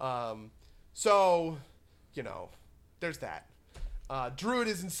 So there's that. Druid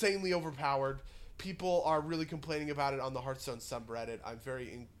is insanely overpowered. People are really complaining about it on the Hearthstone subreddit. I'm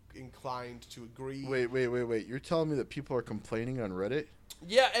very inclined to agree. Wait. You're telling me that people are complaining on Reddit?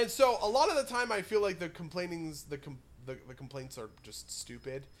 Yeah, and so a lot of the time I feel like the complaints are just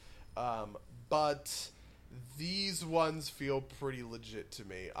stupid. But these ones feel pretty legit to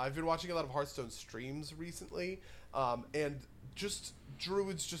me. I've been watching a lot of Hearthstone streams recently, and just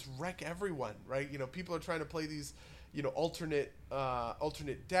Druids just wreck everyone, right? People are trying to play these alternate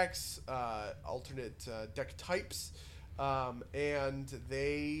decks, alternate deck types, and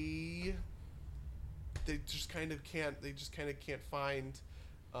they just kind of can't find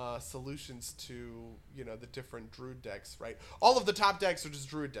solutions to the different Druid decks, right? All of the top decks are just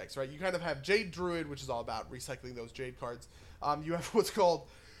Druid decks, right? You kind of have Jade Druid, which is all about recycling those Jade cards. You have what's called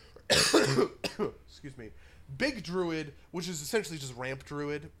excuse me, Big Druid, which is essentially just Ramp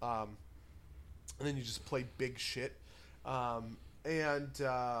Druid, and then you just play big shit. And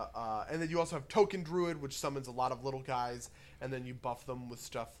then you also have Token Druid, which summons a lot of little guys, and then you buff them with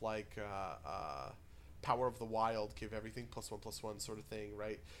stuff like Power of the Wild, give everything +1/+1 sort of thing,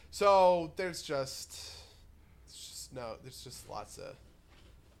 right? So there's just lots of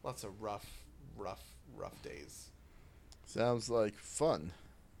rough days. Sounds like fun.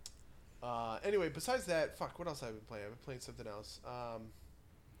 Anyway, besides that, what else have I been playing? I've been playing something else.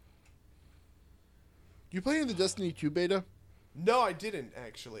 You playing the Destiny 2 beta? No, I didn't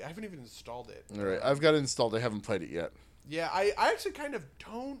actually. I haven't even installed it. All right, I've got it installed. I haven't played it yet. Yeah, I actually kind of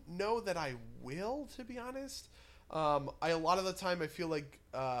don't know that I will, to be honest. A lot of the time I feel like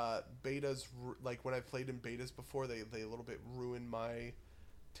betas, like when I've played in betas before, they a little bit ruin my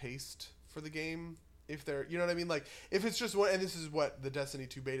taste for the game. If they're, you know what I mean? Like, if it's just one, and this is what the Destiny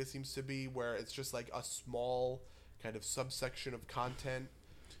 2 beta seems to be, where it's just like a small kind of subsection of content.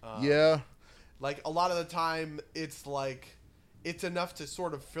 Yeah. Like, a lot of the time, it's like, it's enough to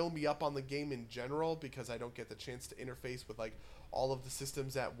sort of fill me up on the game in general because I don't get the chance to interface with, like, all of the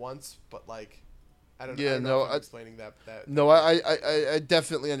systems at once. But, like, I don't know if I'm explaining that. No, I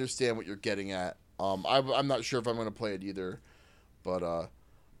definitely understand what you're getting at. I'm not sure if I'm going to play it either, but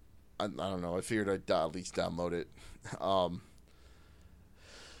I don't know. I figured I'd at least download it.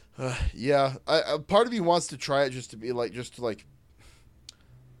 Yeah, part of me wants to try it just to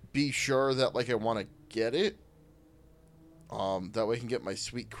be sure that like I want to get it. That way I can get my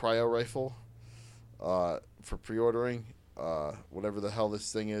sweet cryo rifle for pre-ordering. Whatever the hell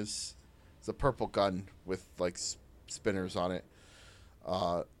this thing is. It's a purple gun with like spinners on it.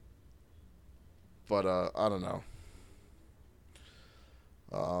 But I don't know.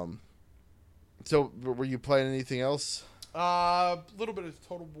 So were you playing anything else? A little bit of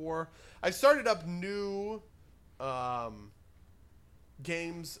Total War. I started up new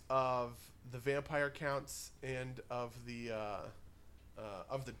games of the vampire counts and of the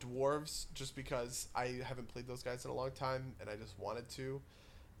dwarves, just because I haven't played those guys in a long time and I just wanted to.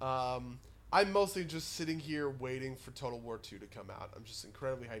 I'm mostly just sitting here waiting for Total War 2 to come out. I'm just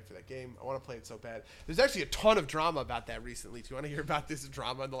incredibly hyped for that game. I want to play it so bad. There's actually a ton of drama about that recently. Do you want to hear about this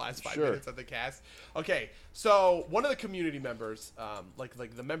drama in the last 5 minutes of the cast? Okay, so one of the community members, like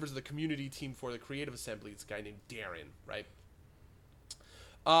the members of the community team for the Creative Assembly, is a guy named Darren, right?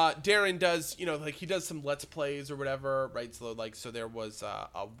 Darren does, like he does some Let's Plays or whatever, right? So there was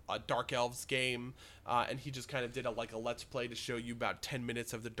a Dark Elves game, and he just kind of did a Let's Play to show you about 10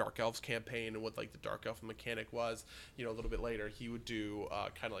 minutes of the Dark Elves campaign and what like the Dark Elf mechanic was. A little bit later he would do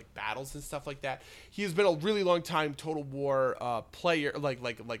kind of like battles and stuff like that. He has been a really long time Total War player,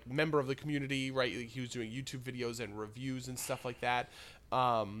 like member of the community, right? He was doing YouTube videos and reviews and stuff like that,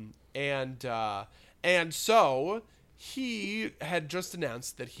 and so he had just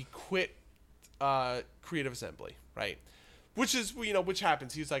announced that he quit Creative Assembly, right? Which is, which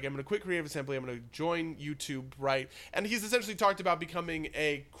happens. He's like, I'm going to quit Creative Assembly. I'm going to join YouTube, right? And he's essentially talked about becoming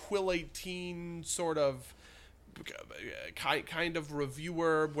a Quill 18 sort of kind of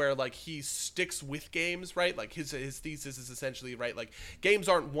reviewer where like he sticks with games, right? Like his thesis is essentially, right, like games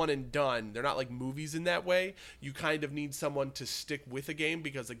aren't one and done. They're not like movies in that way. You kind of need someone to stick with a game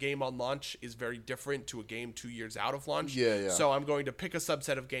because a game on launch is very different to a game 2 years out of launch. Yeah. So I'm going to pick a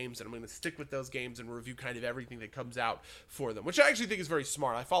subset of games and I'm going to stick with those games and review kind of everything that comes out for them, which I actually think is very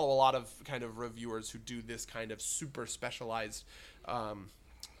smart. I follow a lot of kind of reviewers who do this kind of super specialized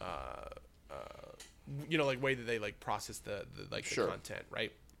like way that they like process the content,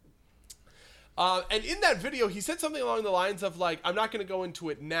 right? And in that video, he said something along the lines of like, I'm not going to go into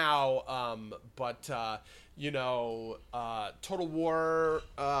it now, but Total War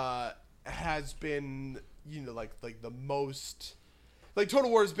has been, like the most, like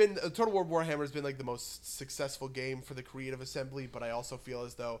Total War Warhammer has been like the most successful game for the Creative Assembly, but I also feel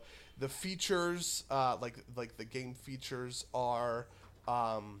as though the features, like the game features are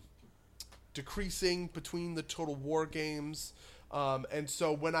decreasing between the Total War games, and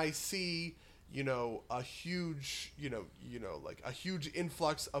so when I see a huge like a huge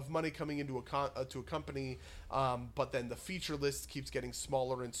influx of money coming into to a company, but then the feature list keeps getting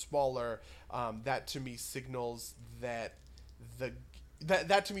smaller and smaller, that to me signals that the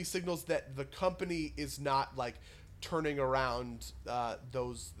company is not like turning around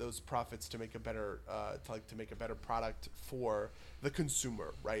those profits to make a better to make a better product for the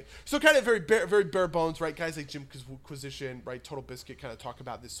consumer, right? So kind of very bare bones, right? Guys like Jim Quisition, right? Total Biscuit kind of talk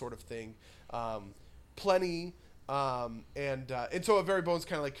about this sort of thing plenty, and so a very bones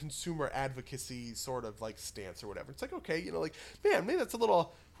kind of like consumer advocacy sort of like stance or whatever. It's like, okay, like, man, maybe that's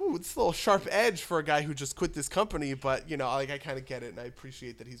it's a little sharp edge for a guy who just quit this company, but like I kind of get it, and I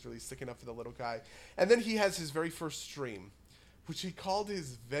appreciate that he's really sticking up for the little guy. And then he has his very first stream, which he called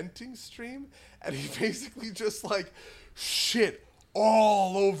his venting stream, and he basically just like shit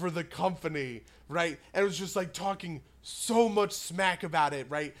all over the company, right? And it was just like talking so much smack about it,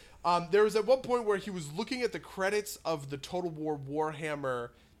 right? There was at one point where he was looking at the credits of the Total War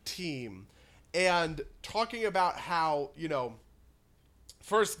Warhammer team and talking about how,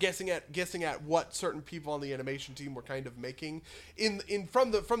 first guessing at what certain people on the animation team were kind of making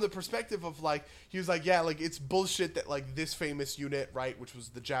from the perspective of like, he was like, yeah, like it's bullshit that like this famous unit, right, which was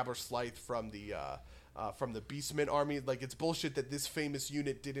the Jabber Slythe from the from the Beastmen army. Like, it's bullshit that this famous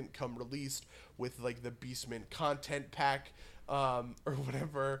unit didn't come released with like the Beastmen content pack or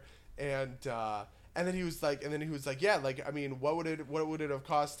whatever. And then he was like, yeah, like, I mean, what would it have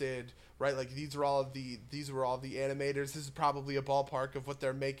costed, right? Like, these were all the animators. This is probably a ballpark of what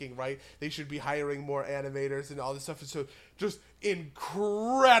they're making, right? They should be hiring more animators and all this stuff. And so just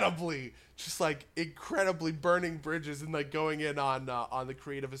incredibly burning bridges and like going in on the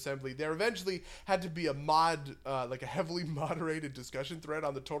Creative Assembly. There eventually had to be a like a heavily moderated discussion thread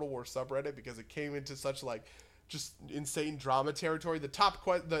on the Total War subreddit because it came into such like just insane drama territory. The top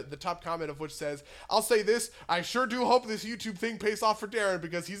comment of which says, "I'll say this, I sure do hope this YouTube thing pays off for Darren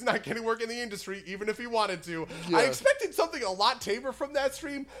because he's not getting work in the industry even if he wanted to." Yeah. I expected something a lot tamer from that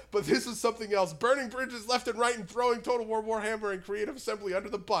stream, but this is something else. Burning bridges left and right and throwing Total War Warhammer and Creative Assembly under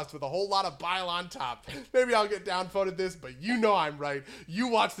the bus with a whole lot of bile on top. Maybe I'll get downvoted this, but you know I'm right. You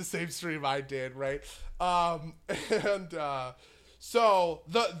watched the same stream I did, right? So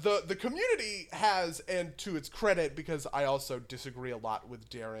the community has, and to its credit, because I also disagree a lot with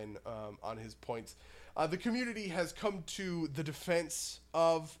Darren on his points, the community has come to the defense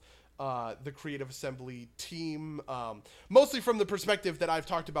of the Creative Assembly team, mostly from the perspective that I've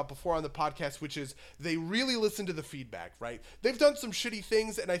talked about before on the podcast, which is they really listen to the feedback, right? They've done some shitty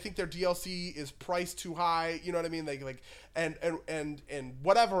things, and I think their DLC is priced too high, you know what I mean? And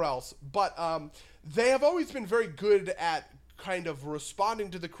whatever else, but they have always been very good at kind of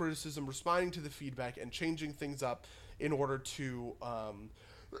responding to the criticism, responding to the feedback, and changing things up in order to,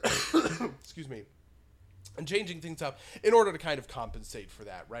 excuse me, and changing things up in order to kind of compensate for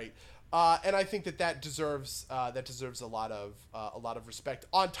that, right? And I think that deserves a lot of respect.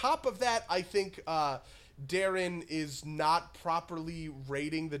 On top of that, I think Darren is not properly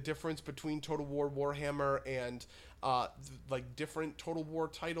rating the difference between Total War Warhammer and like different Total War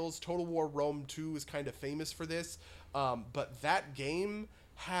titles. Total War Rome 2 is kind of famous for this. But that game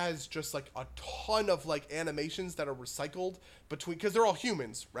has just like a ton of like animations that are recycled between, because they're all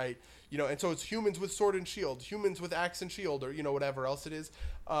humans, right? You know, and so it's humans with sword and shield, humans with axe and shield, or, you know, whatever else it is.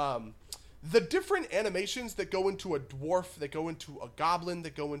 The different animations that go into a dwarf, that go into a goblin,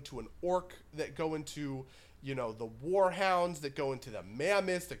 that go into an orc, that go into, you know, the warhounds, that go into the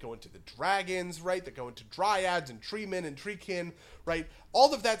mammoths, that go into the dragons, right? That go into dryads and treemen and treekin, right?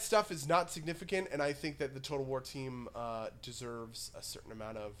 All of that stuff is not significant, and I think that the Total War team deserves a certain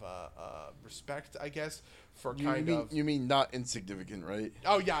amount of respect, I guess, for You mean not insignificant, right?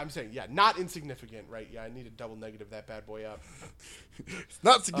 Oh, yeah, I'm saying, yeah, not insignificant, right? Yeah, I need to double negative that bad boy up. It's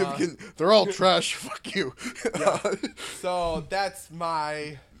not significant. They're all trash. Fuck you. Yeah. So that's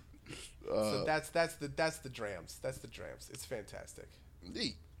my... So that's the Drams. That's the Drams. It's fantastic.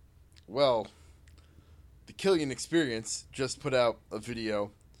 Neat. Well, the Killian Experience just put out a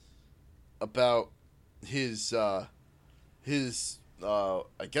video about his I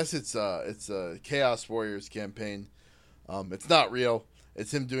guess it's a Chaos Warriors campaign. It's not real.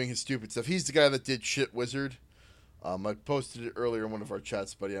 It's him doing his stupid stuff. He's the guy that did Shit Wizard. I posted it earlier in one of our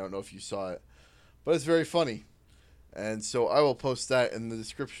chats, buddy. I don't know if you saw it, but it's very funny. And so I will post that in the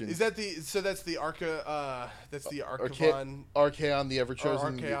description. Is that that's the Archivon? Archaon, the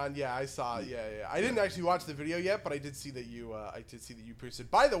Everchosen. Archaon, yeah, I saw it. Yeah. I didn't actually watch the video yet, but I did see that you posted.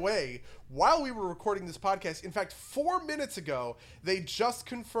 By the way, while we were recording this podcast, in fact, 4 minutes ago, they just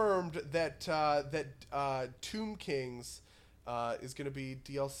confirmed that Tomb Kings is going to be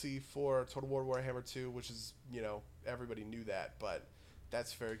DLC for Total War Warhammer 2, which is, you know, everybody knew that, but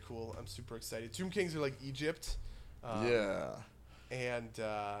that's very cool. I'm super excited. Tomb Kings are like Egypt. Yeah. And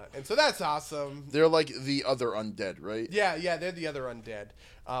so that's awesome. They're like the other undead, right? Yeah, they're the other undead.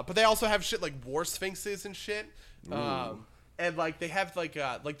 But they also have shit like war sphinxes and shit. And like they have like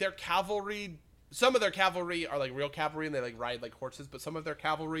their cavalry. Some of their cavalry are like real cavalry and they like ride like horses, but some of their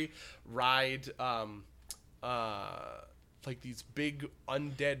cavalry ride like these big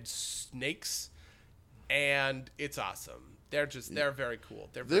undead snakes, and it's awesome. They're very cool.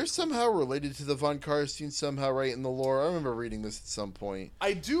 They're somehow related to the Von Karstein somehow, right, in the lore. I remember reading this at some point.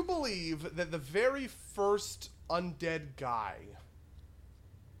 I do believe that the very first undead guy,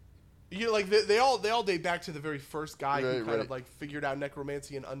 you know, like they all date back to the very first guy who kind of like figured out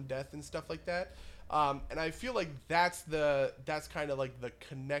necromancy and undeath and stuff like that. And I feel like that's kind of like the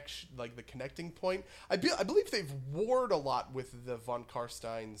connection, like the connecting point. I believe they've warred a lot with the Von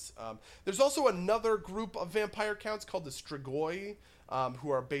Karsteins. There's also another group of vampire counts called the Strigoi, who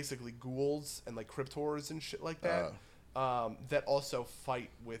are basically ghouls and like cryptors and shit like that. That also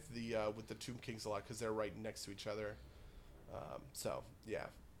fight with the Tomb Kings a lot because they're right next to each other. So yeah.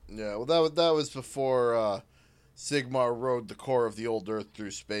 Yeah. Well, that was before Sigmar rode the core of the old Earth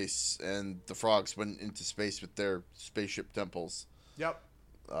through space, and the frogs went into space with their spaceship temples. Yep.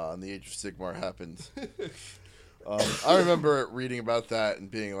 And the Age of Sigmar happened. I remember reading about that and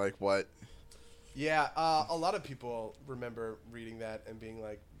being like, what? Yeah, a lot of people remember reading that and being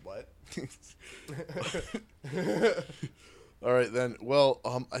like, what? All right, then. Well,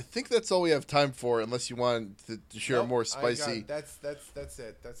 I think that's all we have time for, unless you want to share Nope, more spicy. That's it.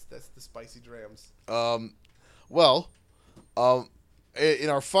 That's the spicy drams. Well, in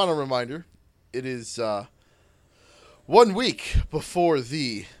our final reminder, it is 1 week before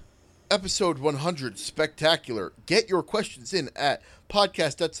the episode 100 spectacular. Get your questions in at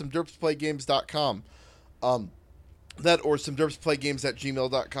podcast@somederpsplaygames.com. That or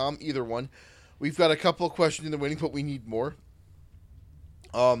somederpsplaygames@gmail.com. Either one. We've got a couple of questions in the waiting, but we need more.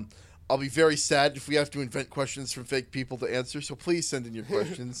 I'll be very sad if we have to invent questions from fake people to answer, so please send in your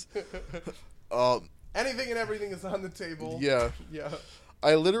questions. Anything and everything is on the table. Yeah. Yeah.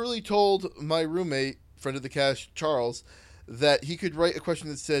 I literally told my roommate, friend of the cast, Charles, that he could write a question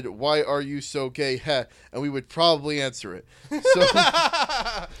that said, "Why are you so gay?" Heh, and we would probably answer it. So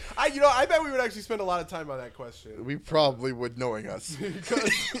I bet we would actually spend a lot of time on that question. we probably would, knowing us.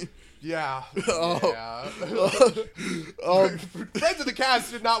 Yeah. Oh. Friends of the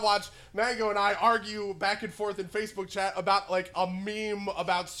cast did not watch Mango and I argue back and forth in Facebook chat about like a meme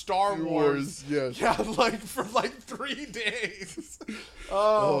about Star Wars. Yes. Yeah, like for like 3 days.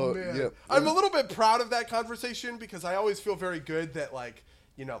 Oh man. Yeah. I'm a little bit proud of that conversation because I always feel very good that like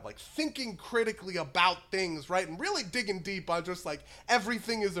thinking critically about things, right? And really digging deep on just like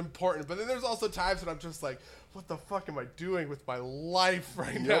everything is important. But then there's also times when I'm just like, what the fuck am I doing with my life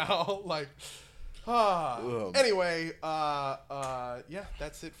right now? Like, Anyway, yeah,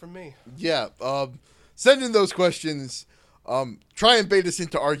 that's it from me. Yeah. Send in those questions. Try and bait us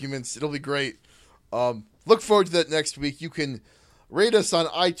into arguments. It'll be great. Look forward to that next week. You can rate us on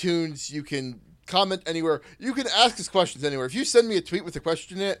iTunes. You can comment anywhere. You can ask us questions anywhere. If you send me a tweet with a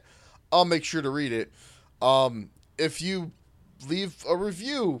question in it, I'll make sure to read it. If you leave a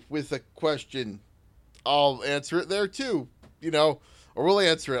review with a question, I'll answer it there too. Or we'll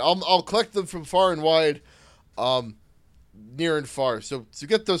answer it. I'll collect them from far and wide, near and far. So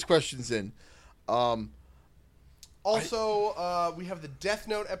get those questions in. Also, we have the Death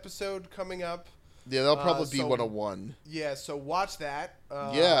Note episode coming up. Yeah, that'll probably be 101. Yeah, so watch that.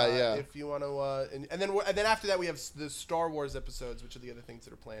 Yeah. If you want to, and then after that we have the Star Wars episodes, which are the other things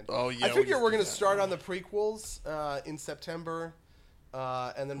that are planned. Oh yeah. I figure we're gonna start on the prequels in September,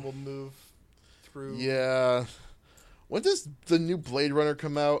 and then we'll move through. Yeah. When does the new Blade Runner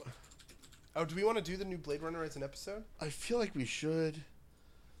come out? Oh, do we want to do the new Blade Runner as an episode? I feel like we should.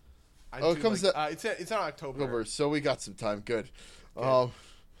 It comes. It's in October. So we got some time. Good. I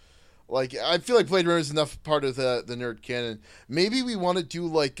feel like Blade Runner is enough part of the nerd canon. Maybe we want to do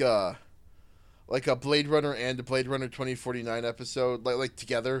like a Blade Runner and a Blade Runner 2049 episode, like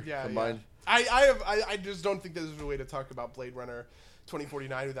together, combined. Yeah. I just don't think there's a way to talk about Blade Runner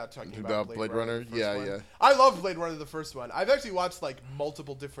 2049 without talking about Blade Runner. Yeah. I love Blade Runner, the first one. I've actually watched like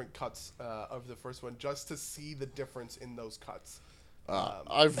multiple different cuts of the first one just to see the difference in those cuts.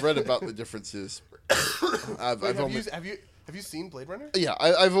 I've read about the differences. Have you seen Blade Runner? Yeah,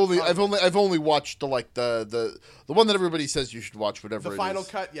 I've only watched the one that everybody says you should watch, whatever. The final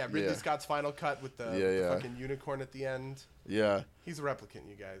cut, Ridley Scott's final cut with the fucking unicorn at the end. Yeah, he's a replicant,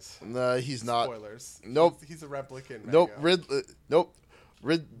 you guys. Nah, he's not. Spoilers. Nope. He's a replicant. Nope.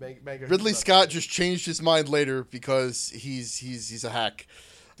 Ridley Scott just changed his mind later because he's a hack.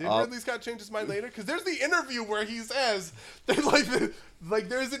 Did Ridley Scott change his mind later? Because there's the interview where he says that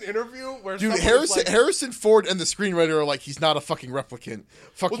there's an interview where Harrison Ford and the screenwriter are like, he's not a fucking replicant.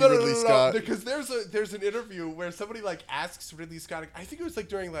 Fuck you, Ridley Scott. Because there's an interview where somebody like asks Ridley Scott. I think it was like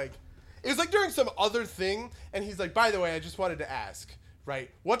during some other thing, and he's like, by the way, I just wanted to ask, right?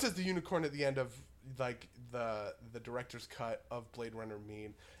 What does the unicorn at the end of like the director's cut of Blade Runner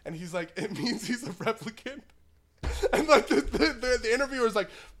mean? And he's like, it means he's a replicant. And like the interviewer's like,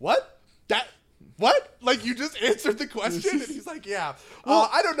 what? What? Like, you just answered the question? And he's like, yeah. Well,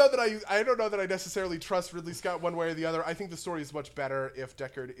 I don't know that I necessarily trust Ridley Scott one way or the other. I think the story is much better if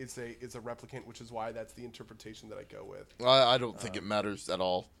Deckard is a replicant, which is why that's the interpretation that I go with. I don't think it matters at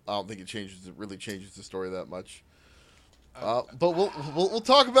all. I don't think it really changes the story that much. But we'll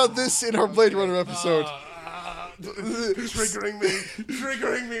talk about this in our Blade Runner episode.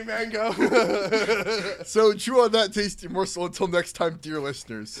 triggering me, Mango. So chew on that tasty morsel until next time, dear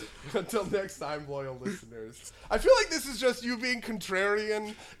listeners. Until next time, loyal listeners. I feel like this is just you being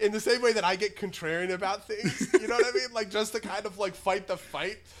contrarian in the same way that I get contrarian about things. You know what I mean? Like, just to kind of like fight the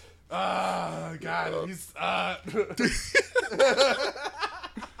fight. God, he's